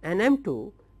and m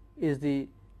 2 is the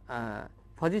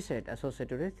fuzzy set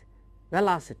associated with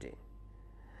velocity,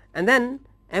 and then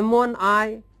m 1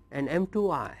 I and m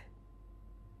 2 I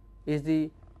is the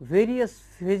various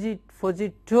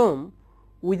fuzzy term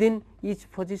within each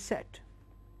fuzzy set.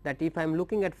 That if I am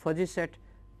looking at fuzzy set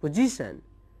position,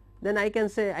 then I can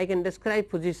say I can describe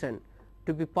position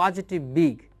to be positive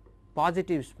big,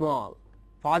 positive small,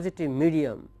 positive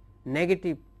medium,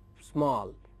 negative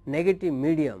small, negative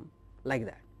medium, like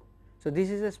that. So, this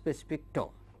is a specific term.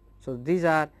 So, these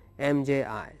are m j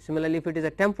I. Similarly, if it is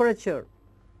a temperature,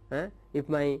 if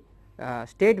my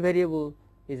state variable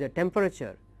is a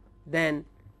temperature, then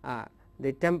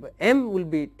the m will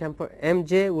be m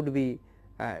j would be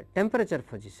temperature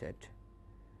fuzzy set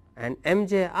and m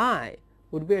j I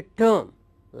would be a term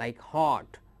like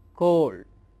hot, cold,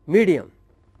 medium.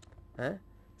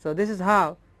 So, this is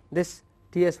how this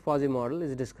T S fuzzy model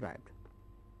is described,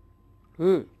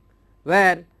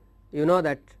 where you know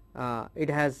that it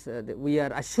has we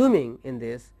are assuming in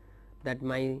this that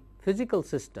my physical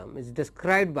system is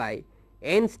described by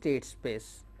n state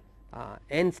space,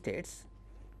 n states,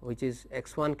 which is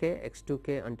x 1 k, x 2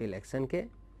 k until x n k,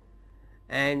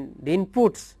 and the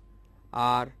inputs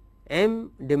are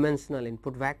m dimensional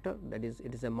input vector, that is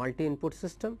it is a multi input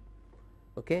system.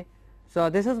 Okay. So,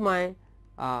 this is my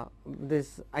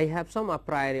I have some a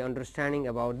priori understanding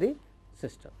about the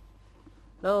system.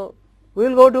 Now, we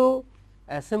will go to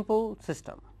a simple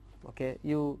system. Okay.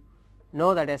 You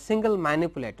know that a single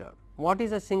manipulator. What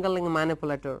is a single link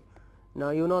manipulator?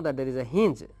 Now, you know that there is a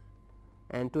hinge,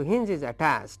 and to hinge is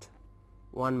attached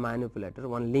one manipulator,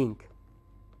 one link.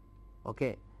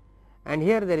 Okay. And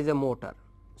here there is a motor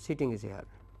sitting is here.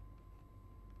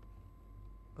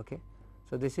 Okay.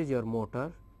 So, this is your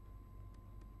motor,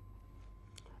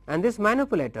 and this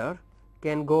manipulator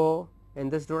can go in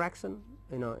this direction,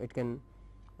 you know, it can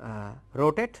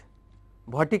rotate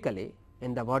vertically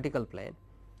in the vertical plane,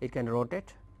 it can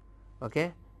rotate,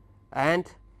 okay,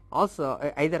 and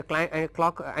also either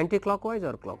anti-clockwise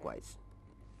or clockwise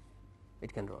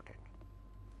it can rotate.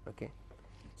 Okay.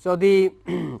 So, the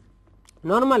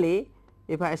normally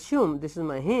if I assume this is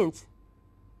my hinge,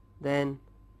 then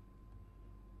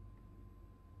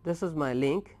this is my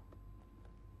link,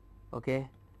 okay,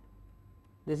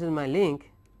 this is my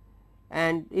link,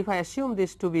 and if I assume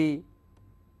this to be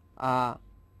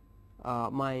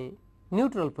my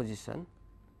neutral position,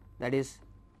 that is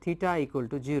theta equal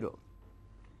to 0.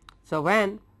 So,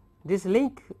 when this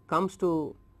link comes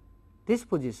to this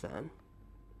position,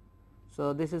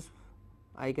 so this is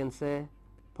I can say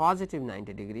positive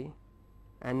 90 degree,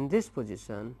 and this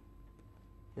position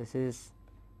this is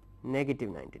negative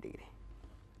 90 degree.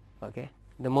 Okay.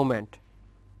 The moment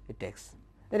it takes,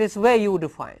 that is where you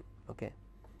define. Okay.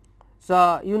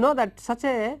 So, you know that such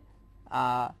a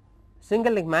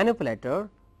single link manipulator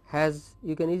has,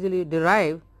 you can easily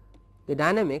derive the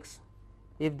dynamics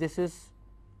if this is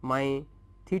my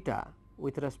theta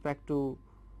with respect to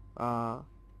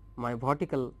my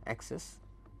vertical axis.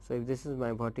 So, if this is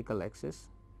my vertical axis,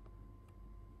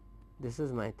 this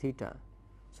is my theta.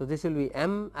 So, this will be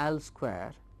m l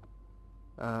square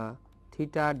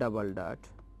theta double dot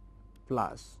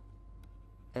plus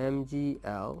m g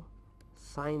l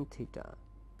sin theta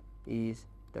is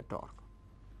the torque.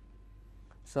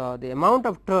 So, the amount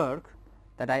of torque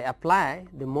that I apply,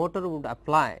 the motor would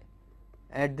apply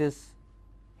at this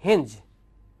hinge,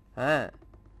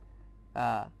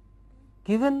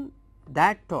 given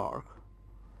that torque,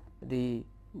 the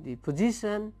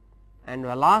position and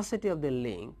velocity of the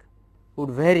link would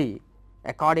vary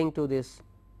according to this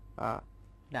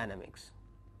dynamics.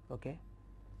 Okay.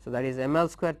 So, that is m l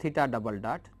square theta double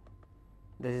dot,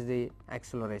 this is the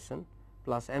acceleration,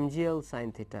 plus m g l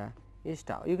sin theta is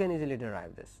tau. You can easily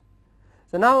derive this.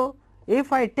 So, now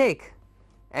if I take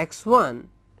x 1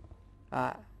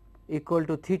 equal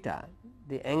to theta,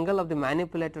 the angle of the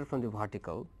manipulator from the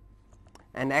vertical,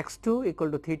 and x 2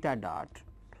 equal to theta dot,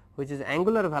 which is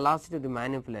angular velocity of the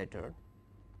manipulator,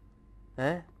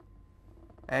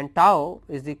 and tau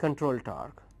is the control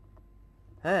torque.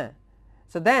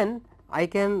 So, then I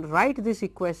can write this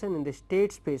equation in the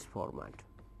state space format.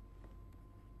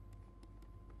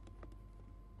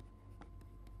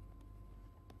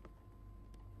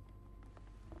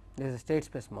 This is a state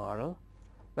space model,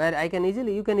 where I can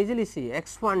easily, you can easily see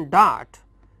x 1 dot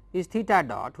is theta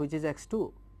dot, which is x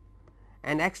 2,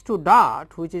 and x 2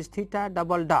 dot, which is theta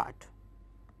double dot,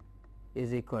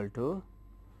 is equal to,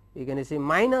 you can see,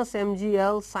 minus m g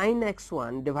l sin x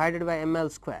 1 divided by m l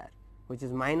square, which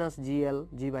is minus g l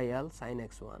g by l sin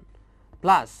x 1,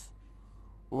 plus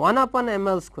 1 upon m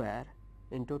l square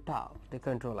into tau, the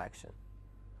control action.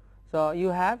 So, you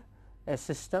have a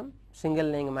system, single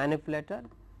link manipulator,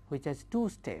 which has two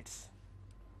states.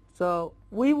 So,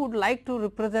 we would like to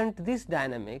represent this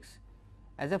dynamics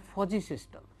as a fuzzy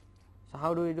system. So,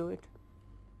 how do we do it?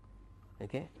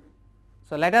 Okay.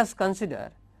 So, let us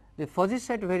consider the fuzzy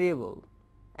set variable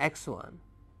x 1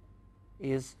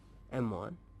 is m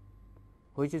 1,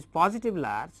 which is positive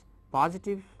large,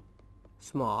 positive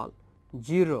small,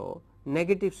 0,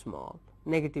 negative small,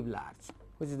 negative large,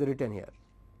 which is written here.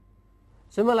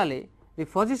 Similarly, the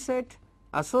fuzzy set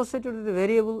associated with the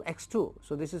variable x 2.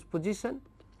 So, this is position,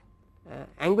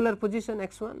 angular position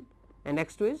x 1, and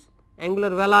x 2 is angular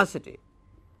velocity,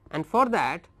 and for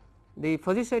that the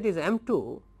fuzzy set is m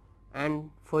 2,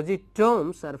 and fuzzy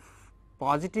terms are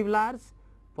positive large,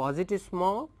 positive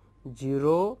small,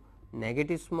 0,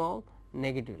 negative small,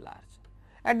 negative large.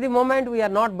 At the moment we are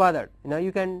not bothered,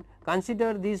 you can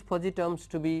consider these fuzzy terms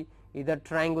to be either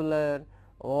triangular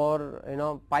or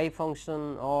pi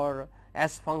function or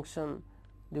s function,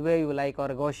 the way you like,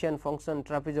 or a Gaussian function,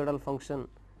 trapezoidal function.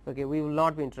 Okay, we will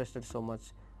not be interested so much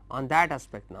on that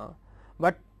aspect now,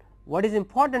 but what is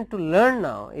important to learn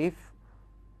now, if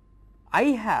I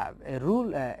have a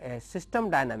rule, a system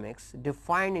dynamics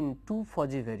defined in two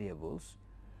fuzzy variables,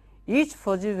 each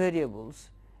fuzzy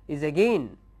variables is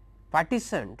again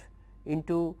partitioned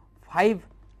into 5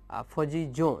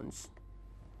 fuzzy zones,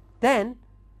 then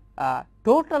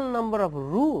total number of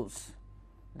rules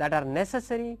that are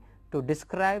necessary to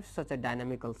describe such a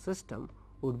dynamical system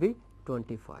would be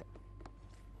 25.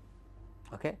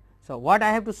 Okay. So, what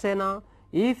I have to say now,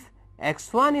 if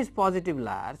x 1 is positive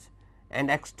large and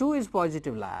x 2 is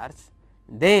positive large,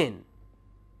 then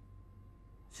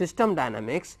system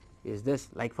dynamics is this,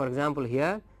 like for example,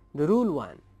 here the rule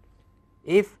 1,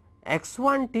 if x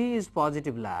 1 t is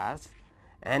positive large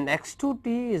and x 2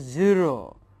 t is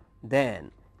 0,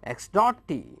 then x dot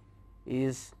t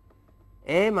is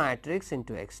A matrix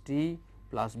into x t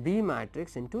plus B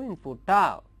matrix into input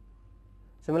tau.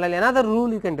 Similarly, another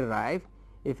rule you can derive,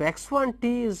 if x 1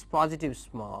 t is positive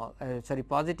small,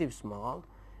 positive small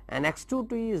and x 2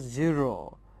 t is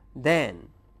 0, then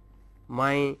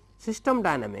my system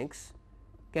dynamics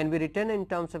can be written in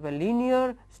terms of a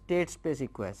linear state space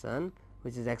equation,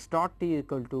 which is x dot t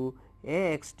equal to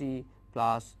A x t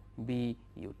plus B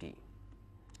u t.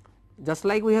 Just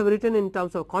like we have written in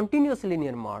terms of continuous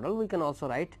linear model, we can also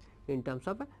write in terms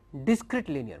of a discrete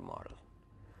linear model.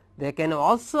 They can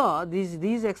also,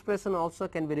 these expression also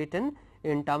can be written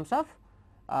in terms of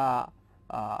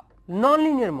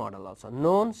nonlinear model also,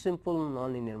 known simple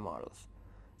nonlinear models.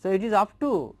 So, it is up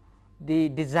to the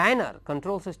designer,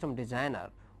 control system designer,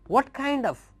 what kind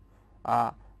of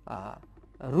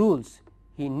rules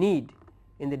he need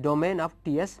in the domain of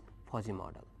TS fuzzy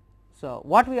model. So,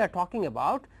 what we are talking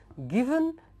about,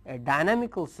 given a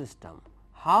dynamical system,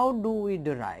 how do we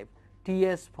derive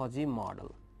TS fuzzy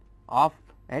model of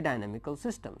a dynamical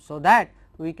system, so that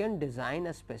we can design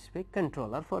a specific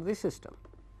controller for the system.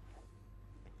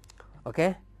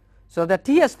 Okay. So, the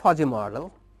TS fuzzy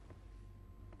model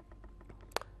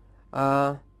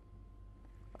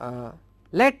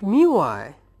let mu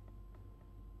I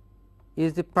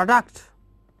is the product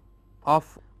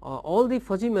of all the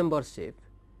fuzzy membership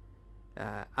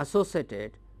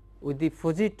associated with the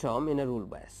fuzzy term in a rule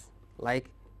bias. Like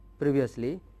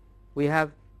previously we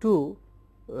have two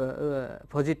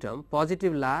fuzzy term,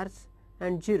 positive large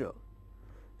and 0.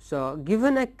 So,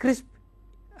 given a crisp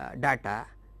data,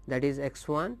 that is x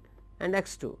 1 and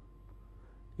x 2,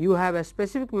 you have a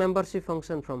specific membership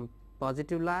function from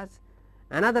positive large,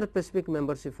 another specific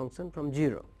membership function from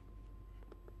 0.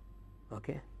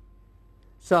 Okay.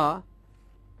 So,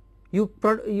 you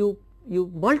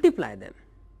multiply them,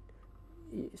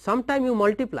 sometime you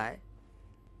multiply,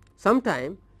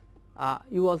 sometime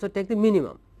you also take the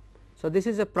minimum. So, this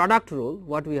is a product rule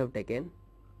what we have taken,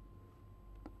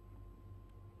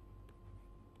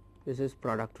 this is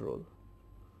product rule.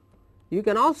 You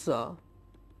can also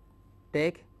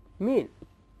take mean.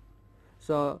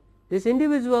 So, this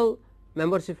individual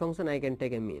membership function I can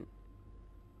take a mean,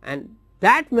 and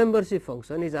that membership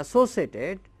function is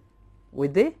associated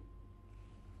with the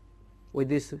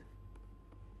this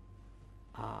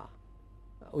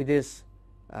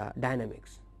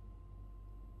dynamics.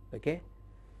 Okay.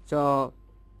 So,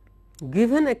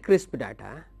 given a crisp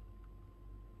data,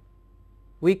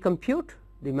 we compute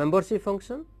the membership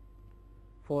function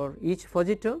for each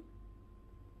fuzzy term,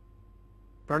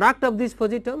 product of these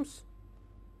fuzzy terms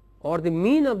or the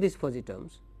mean of these fuzzy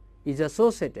terms is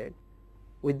associated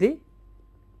with the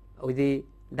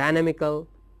dynamical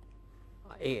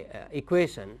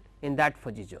equation in that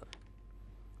fuzzy zone.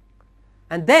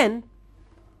 And then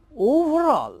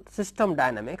overall system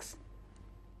dynamics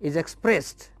is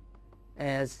expressed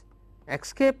as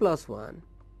x k plus 1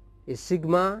 is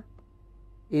sigma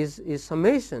is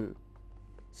summation.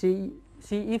 See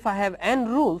if I have n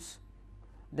rules,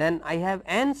 then I have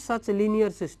n such linear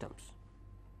systems,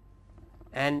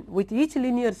 and with each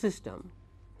linear system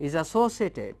is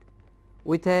associated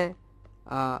with a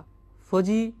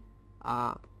fuzzy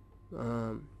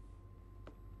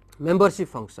membership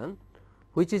function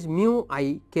which is mu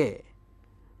I k,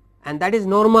 and that is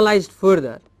normalized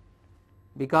further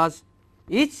because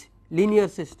each linear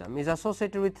system is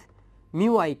associated with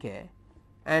mu I k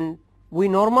and we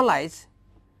normalize.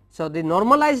 So, the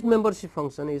normalized membership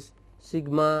function is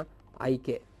sigma I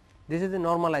k, this is the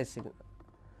normalized sigma,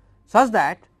 such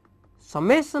that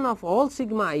summation of all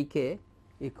sigma I k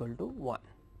equal to 1,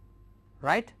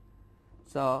 right.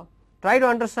 So, try to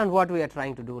understand what we are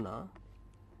trying to do now.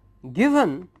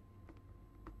 Given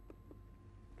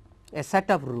a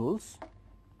set of rules,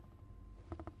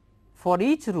 for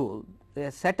each rule,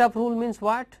 a set of rule means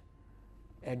what?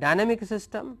 A dynamic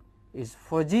system is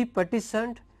fuzzy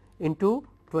partitioned into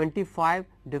 25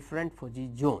 different fuzzy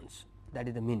zones, that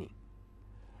is the meaning,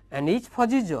 and each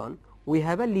fuzzy zone we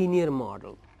have a linear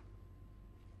model.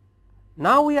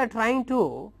 Now, we are trying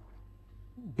to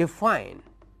define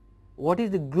what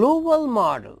is the global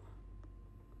model.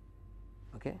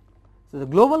 Okay. So, the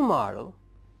global model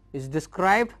is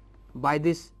described by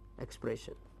this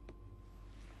expression,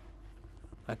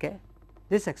 okay.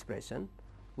 This expression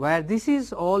where this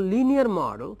is all linear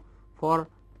model for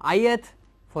ith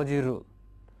fuzzy rule.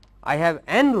 I have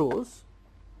n rules,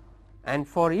 and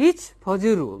for each fuzzy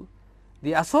rule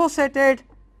the associated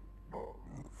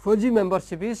fuzzy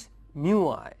membership is mu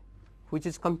I, which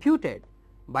is computed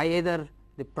by either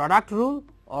the product rule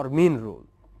or mean rule,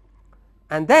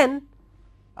 and then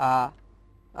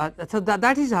so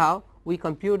that is how we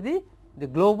compute the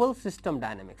global system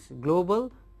dynamics,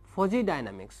 global fuzzy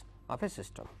dynamics of a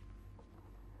system.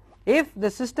 If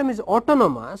the system is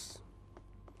autonomous,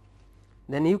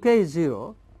 then U k is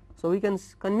 0. So, we can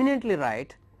conveniently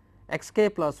write x k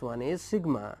plus 1 is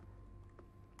sigma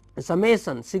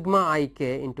summation sigma I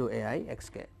k into a I x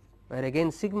k, where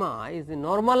again sigma I is the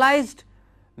normalized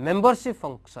membership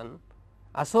function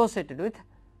associated with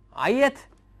ith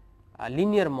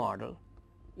linear model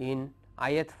in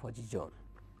ith fuzzy zone.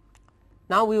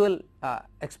 Now, we will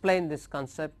explain this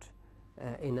concept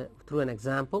through an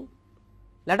example.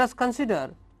 Let us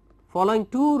consider following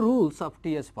two rules of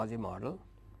T S fuzzy model.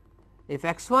 If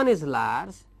x 1 is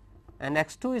large and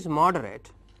x 2 is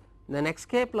moderate, then x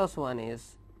k plus 1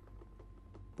 is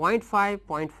 0.5,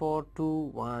 0.4,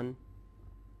 2, 1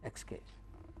 x k.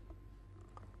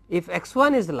 If x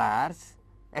 1 is large,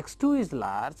 x 2 is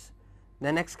large,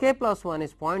 then x k plus 1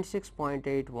 is 0.6,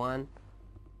 0.8,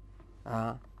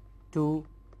 1, 2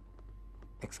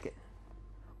 x k,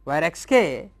 where x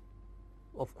k,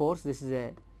 of course, this is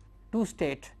a two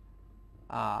state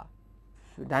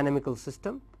dynamical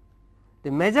system.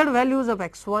 The measured values of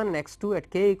x 1 and x 2 at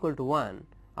k equal to 1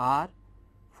 are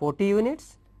 40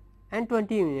 units and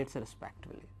 20 units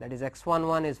respectively, that is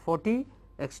x11 is 40,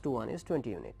 x21 is 20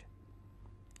 unit.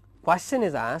 Question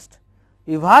is asked,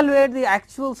 evaluate the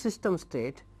actual system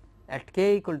state at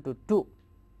k equal to 2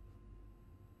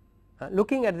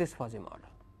 looking at this fuzzy model.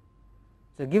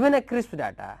 So, given a crisp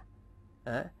data,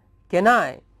 can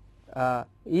I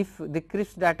if the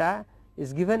crisp data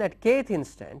is given at kth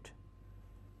instant,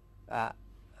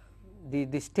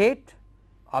 the state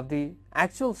of the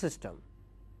actual system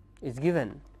is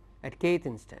given at kth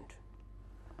instant.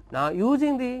 Now,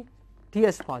 using the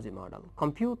TS fuzzy model,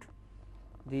 compute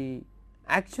the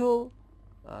actual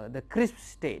the crisp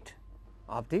state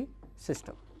of the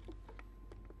system.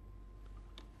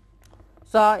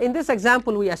 So, in this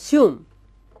example we assume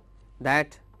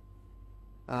that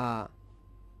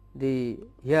the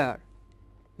here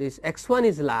this x1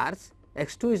 is large,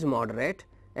 x2 is moderate,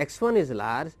 x1 is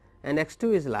large and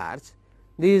x2 is large.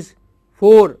 These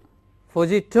 4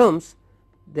 fuzzy terms,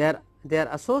 their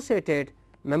associated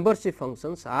membership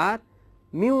functions are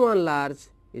mu 1 large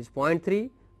is 0.3,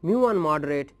 mu 1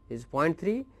 moderate is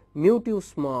 0.3, mu 2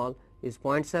 small is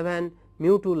 0.7,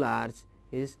 mu 2 large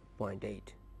is 0.8.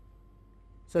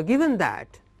 So, given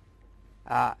that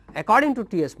according to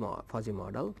TS fuzzy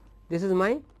model, this is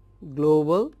my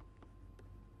global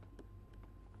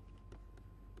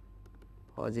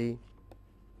fuzzy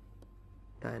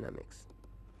dynamics.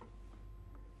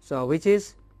 So, which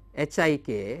is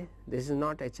HIK, this is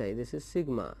not HI, this is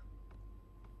sigma,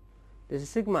 this is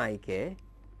sigma IK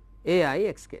AI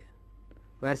XK,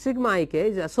 where sigma IK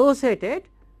is associated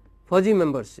fuzzy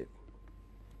membership.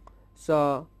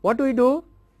 So, what we do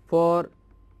for,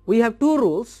 we have 2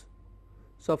 rules.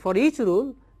 So, for each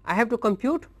rule I have to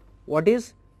compute what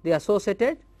is the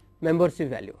associated membership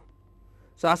value.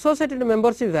 So, associated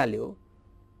membership value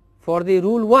for the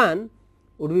rule 1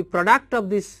 would be product of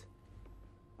this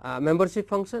membership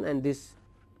function and this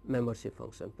membership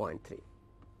function 0.3.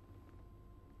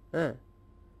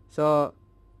 So,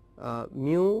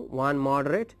 mu 1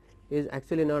 moderate is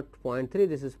actually not 0.3,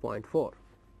 this is 0.4.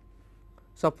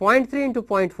 So, 0.3 into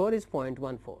 0.4 is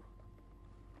 0.14.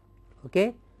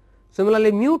 Okay.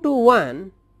 Similarly, mu 2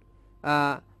 1,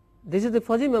 this is the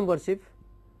fuzzy membership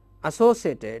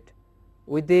associated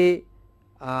with the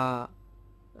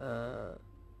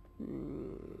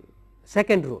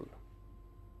second rule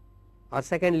or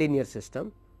second linear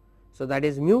system. So, that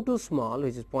is mu 2 small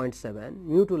which is 0.7,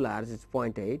 mu 2 large is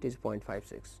 0.8 is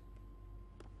 0.56.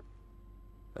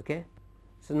 Okay.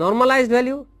 So, normalized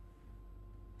value.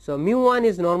 So, mu 1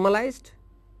 is normalized,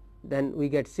 then we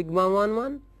get sigma 1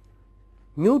 1,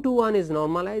 mu 2 1 is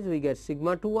normalized, we get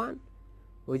sigma 2 1,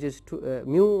 which is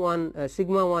mu 1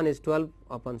 sigma 1 is 12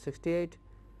 upon 68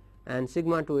 and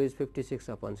sigma 2 is 56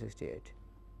 upon 68.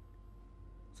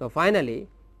 So, finally,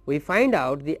 we find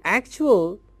out the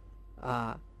actual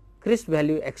crisp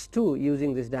value x 2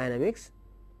 using this dynamics,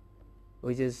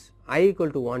 which is I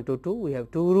equal to 1 to 2. We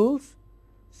have 2 rules,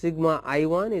 sigma I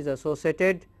 1 is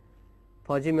associated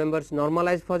fuzzy members,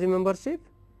 normalized fuzzy membership,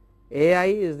 AI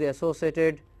is the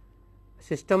associated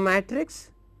system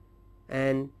matrix,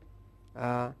 and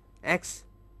x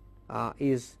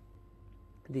is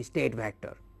the state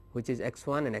vector, which is x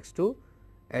 1 and x 2,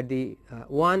 at the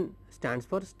 1 stands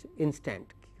for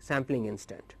instant, sampling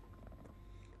instant.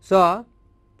 So,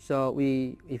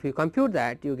 we if you compute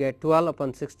that, you get 12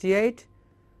 upon 68,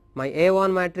 my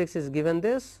A1 matrix is given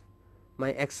this,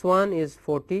 my x 1 is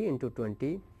 40 into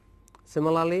 20.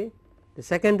 Similarly, the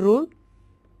second rule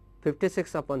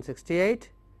 56 upon 68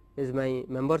 is my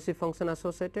membership function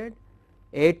associated,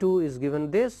 A2 is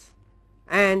given this,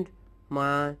 and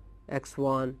my x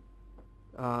 1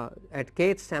 at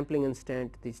kth sampling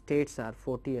instant the states are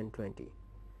 40 and 20.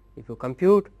 If you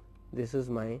compute, this is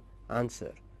my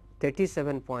answer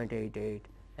 37.88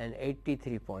 and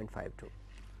 83.52.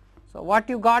 So, what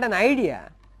you got an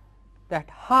idea that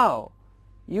how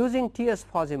using TS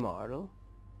fuzzy model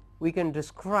we can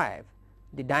describe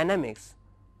the dynamics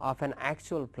of an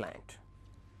actual plant.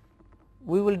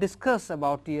 We will discuss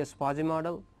about TS fuzzy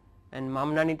model and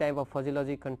Mamdani type of fuzzy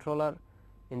logic controller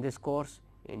in this course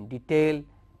in detail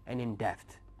and in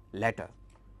depth later.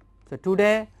 So,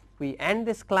 today we end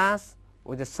this class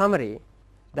with a summary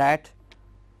that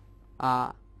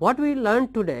what we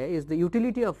learned today is the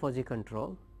utility of fuzzy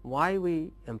control, why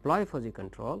we employ fuzzy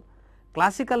control,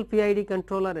 classical PID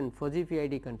controller and fuzzy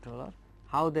PID controller,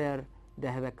 how they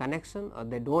have a connection or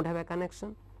they do not have a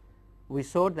connection. We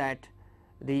showed that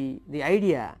the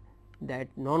idea that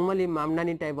normally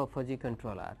Mamdani type of fuzzy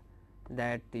controller,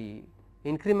 that the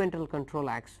incremental control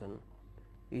action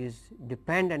is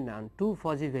dependent on 2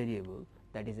 fuzzy variables,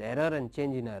 that is error and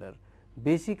change in error,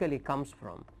 basically comes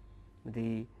from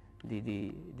the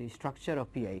the structure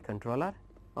of PI controller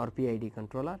or PID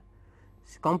controller,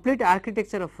 complete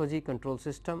architecture of fuzzy control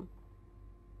system,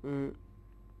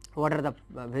 what are the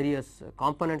various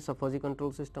components of fuzzy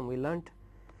control system we learnt,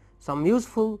 some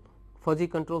useful fuzzy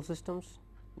control systems,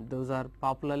 those are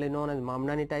popularly known as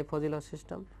Mamdani type fuzzy loss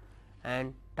system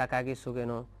and Takagi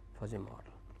Sugeno fuzzy model.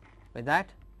 With that,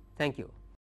 thank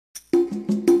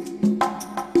you.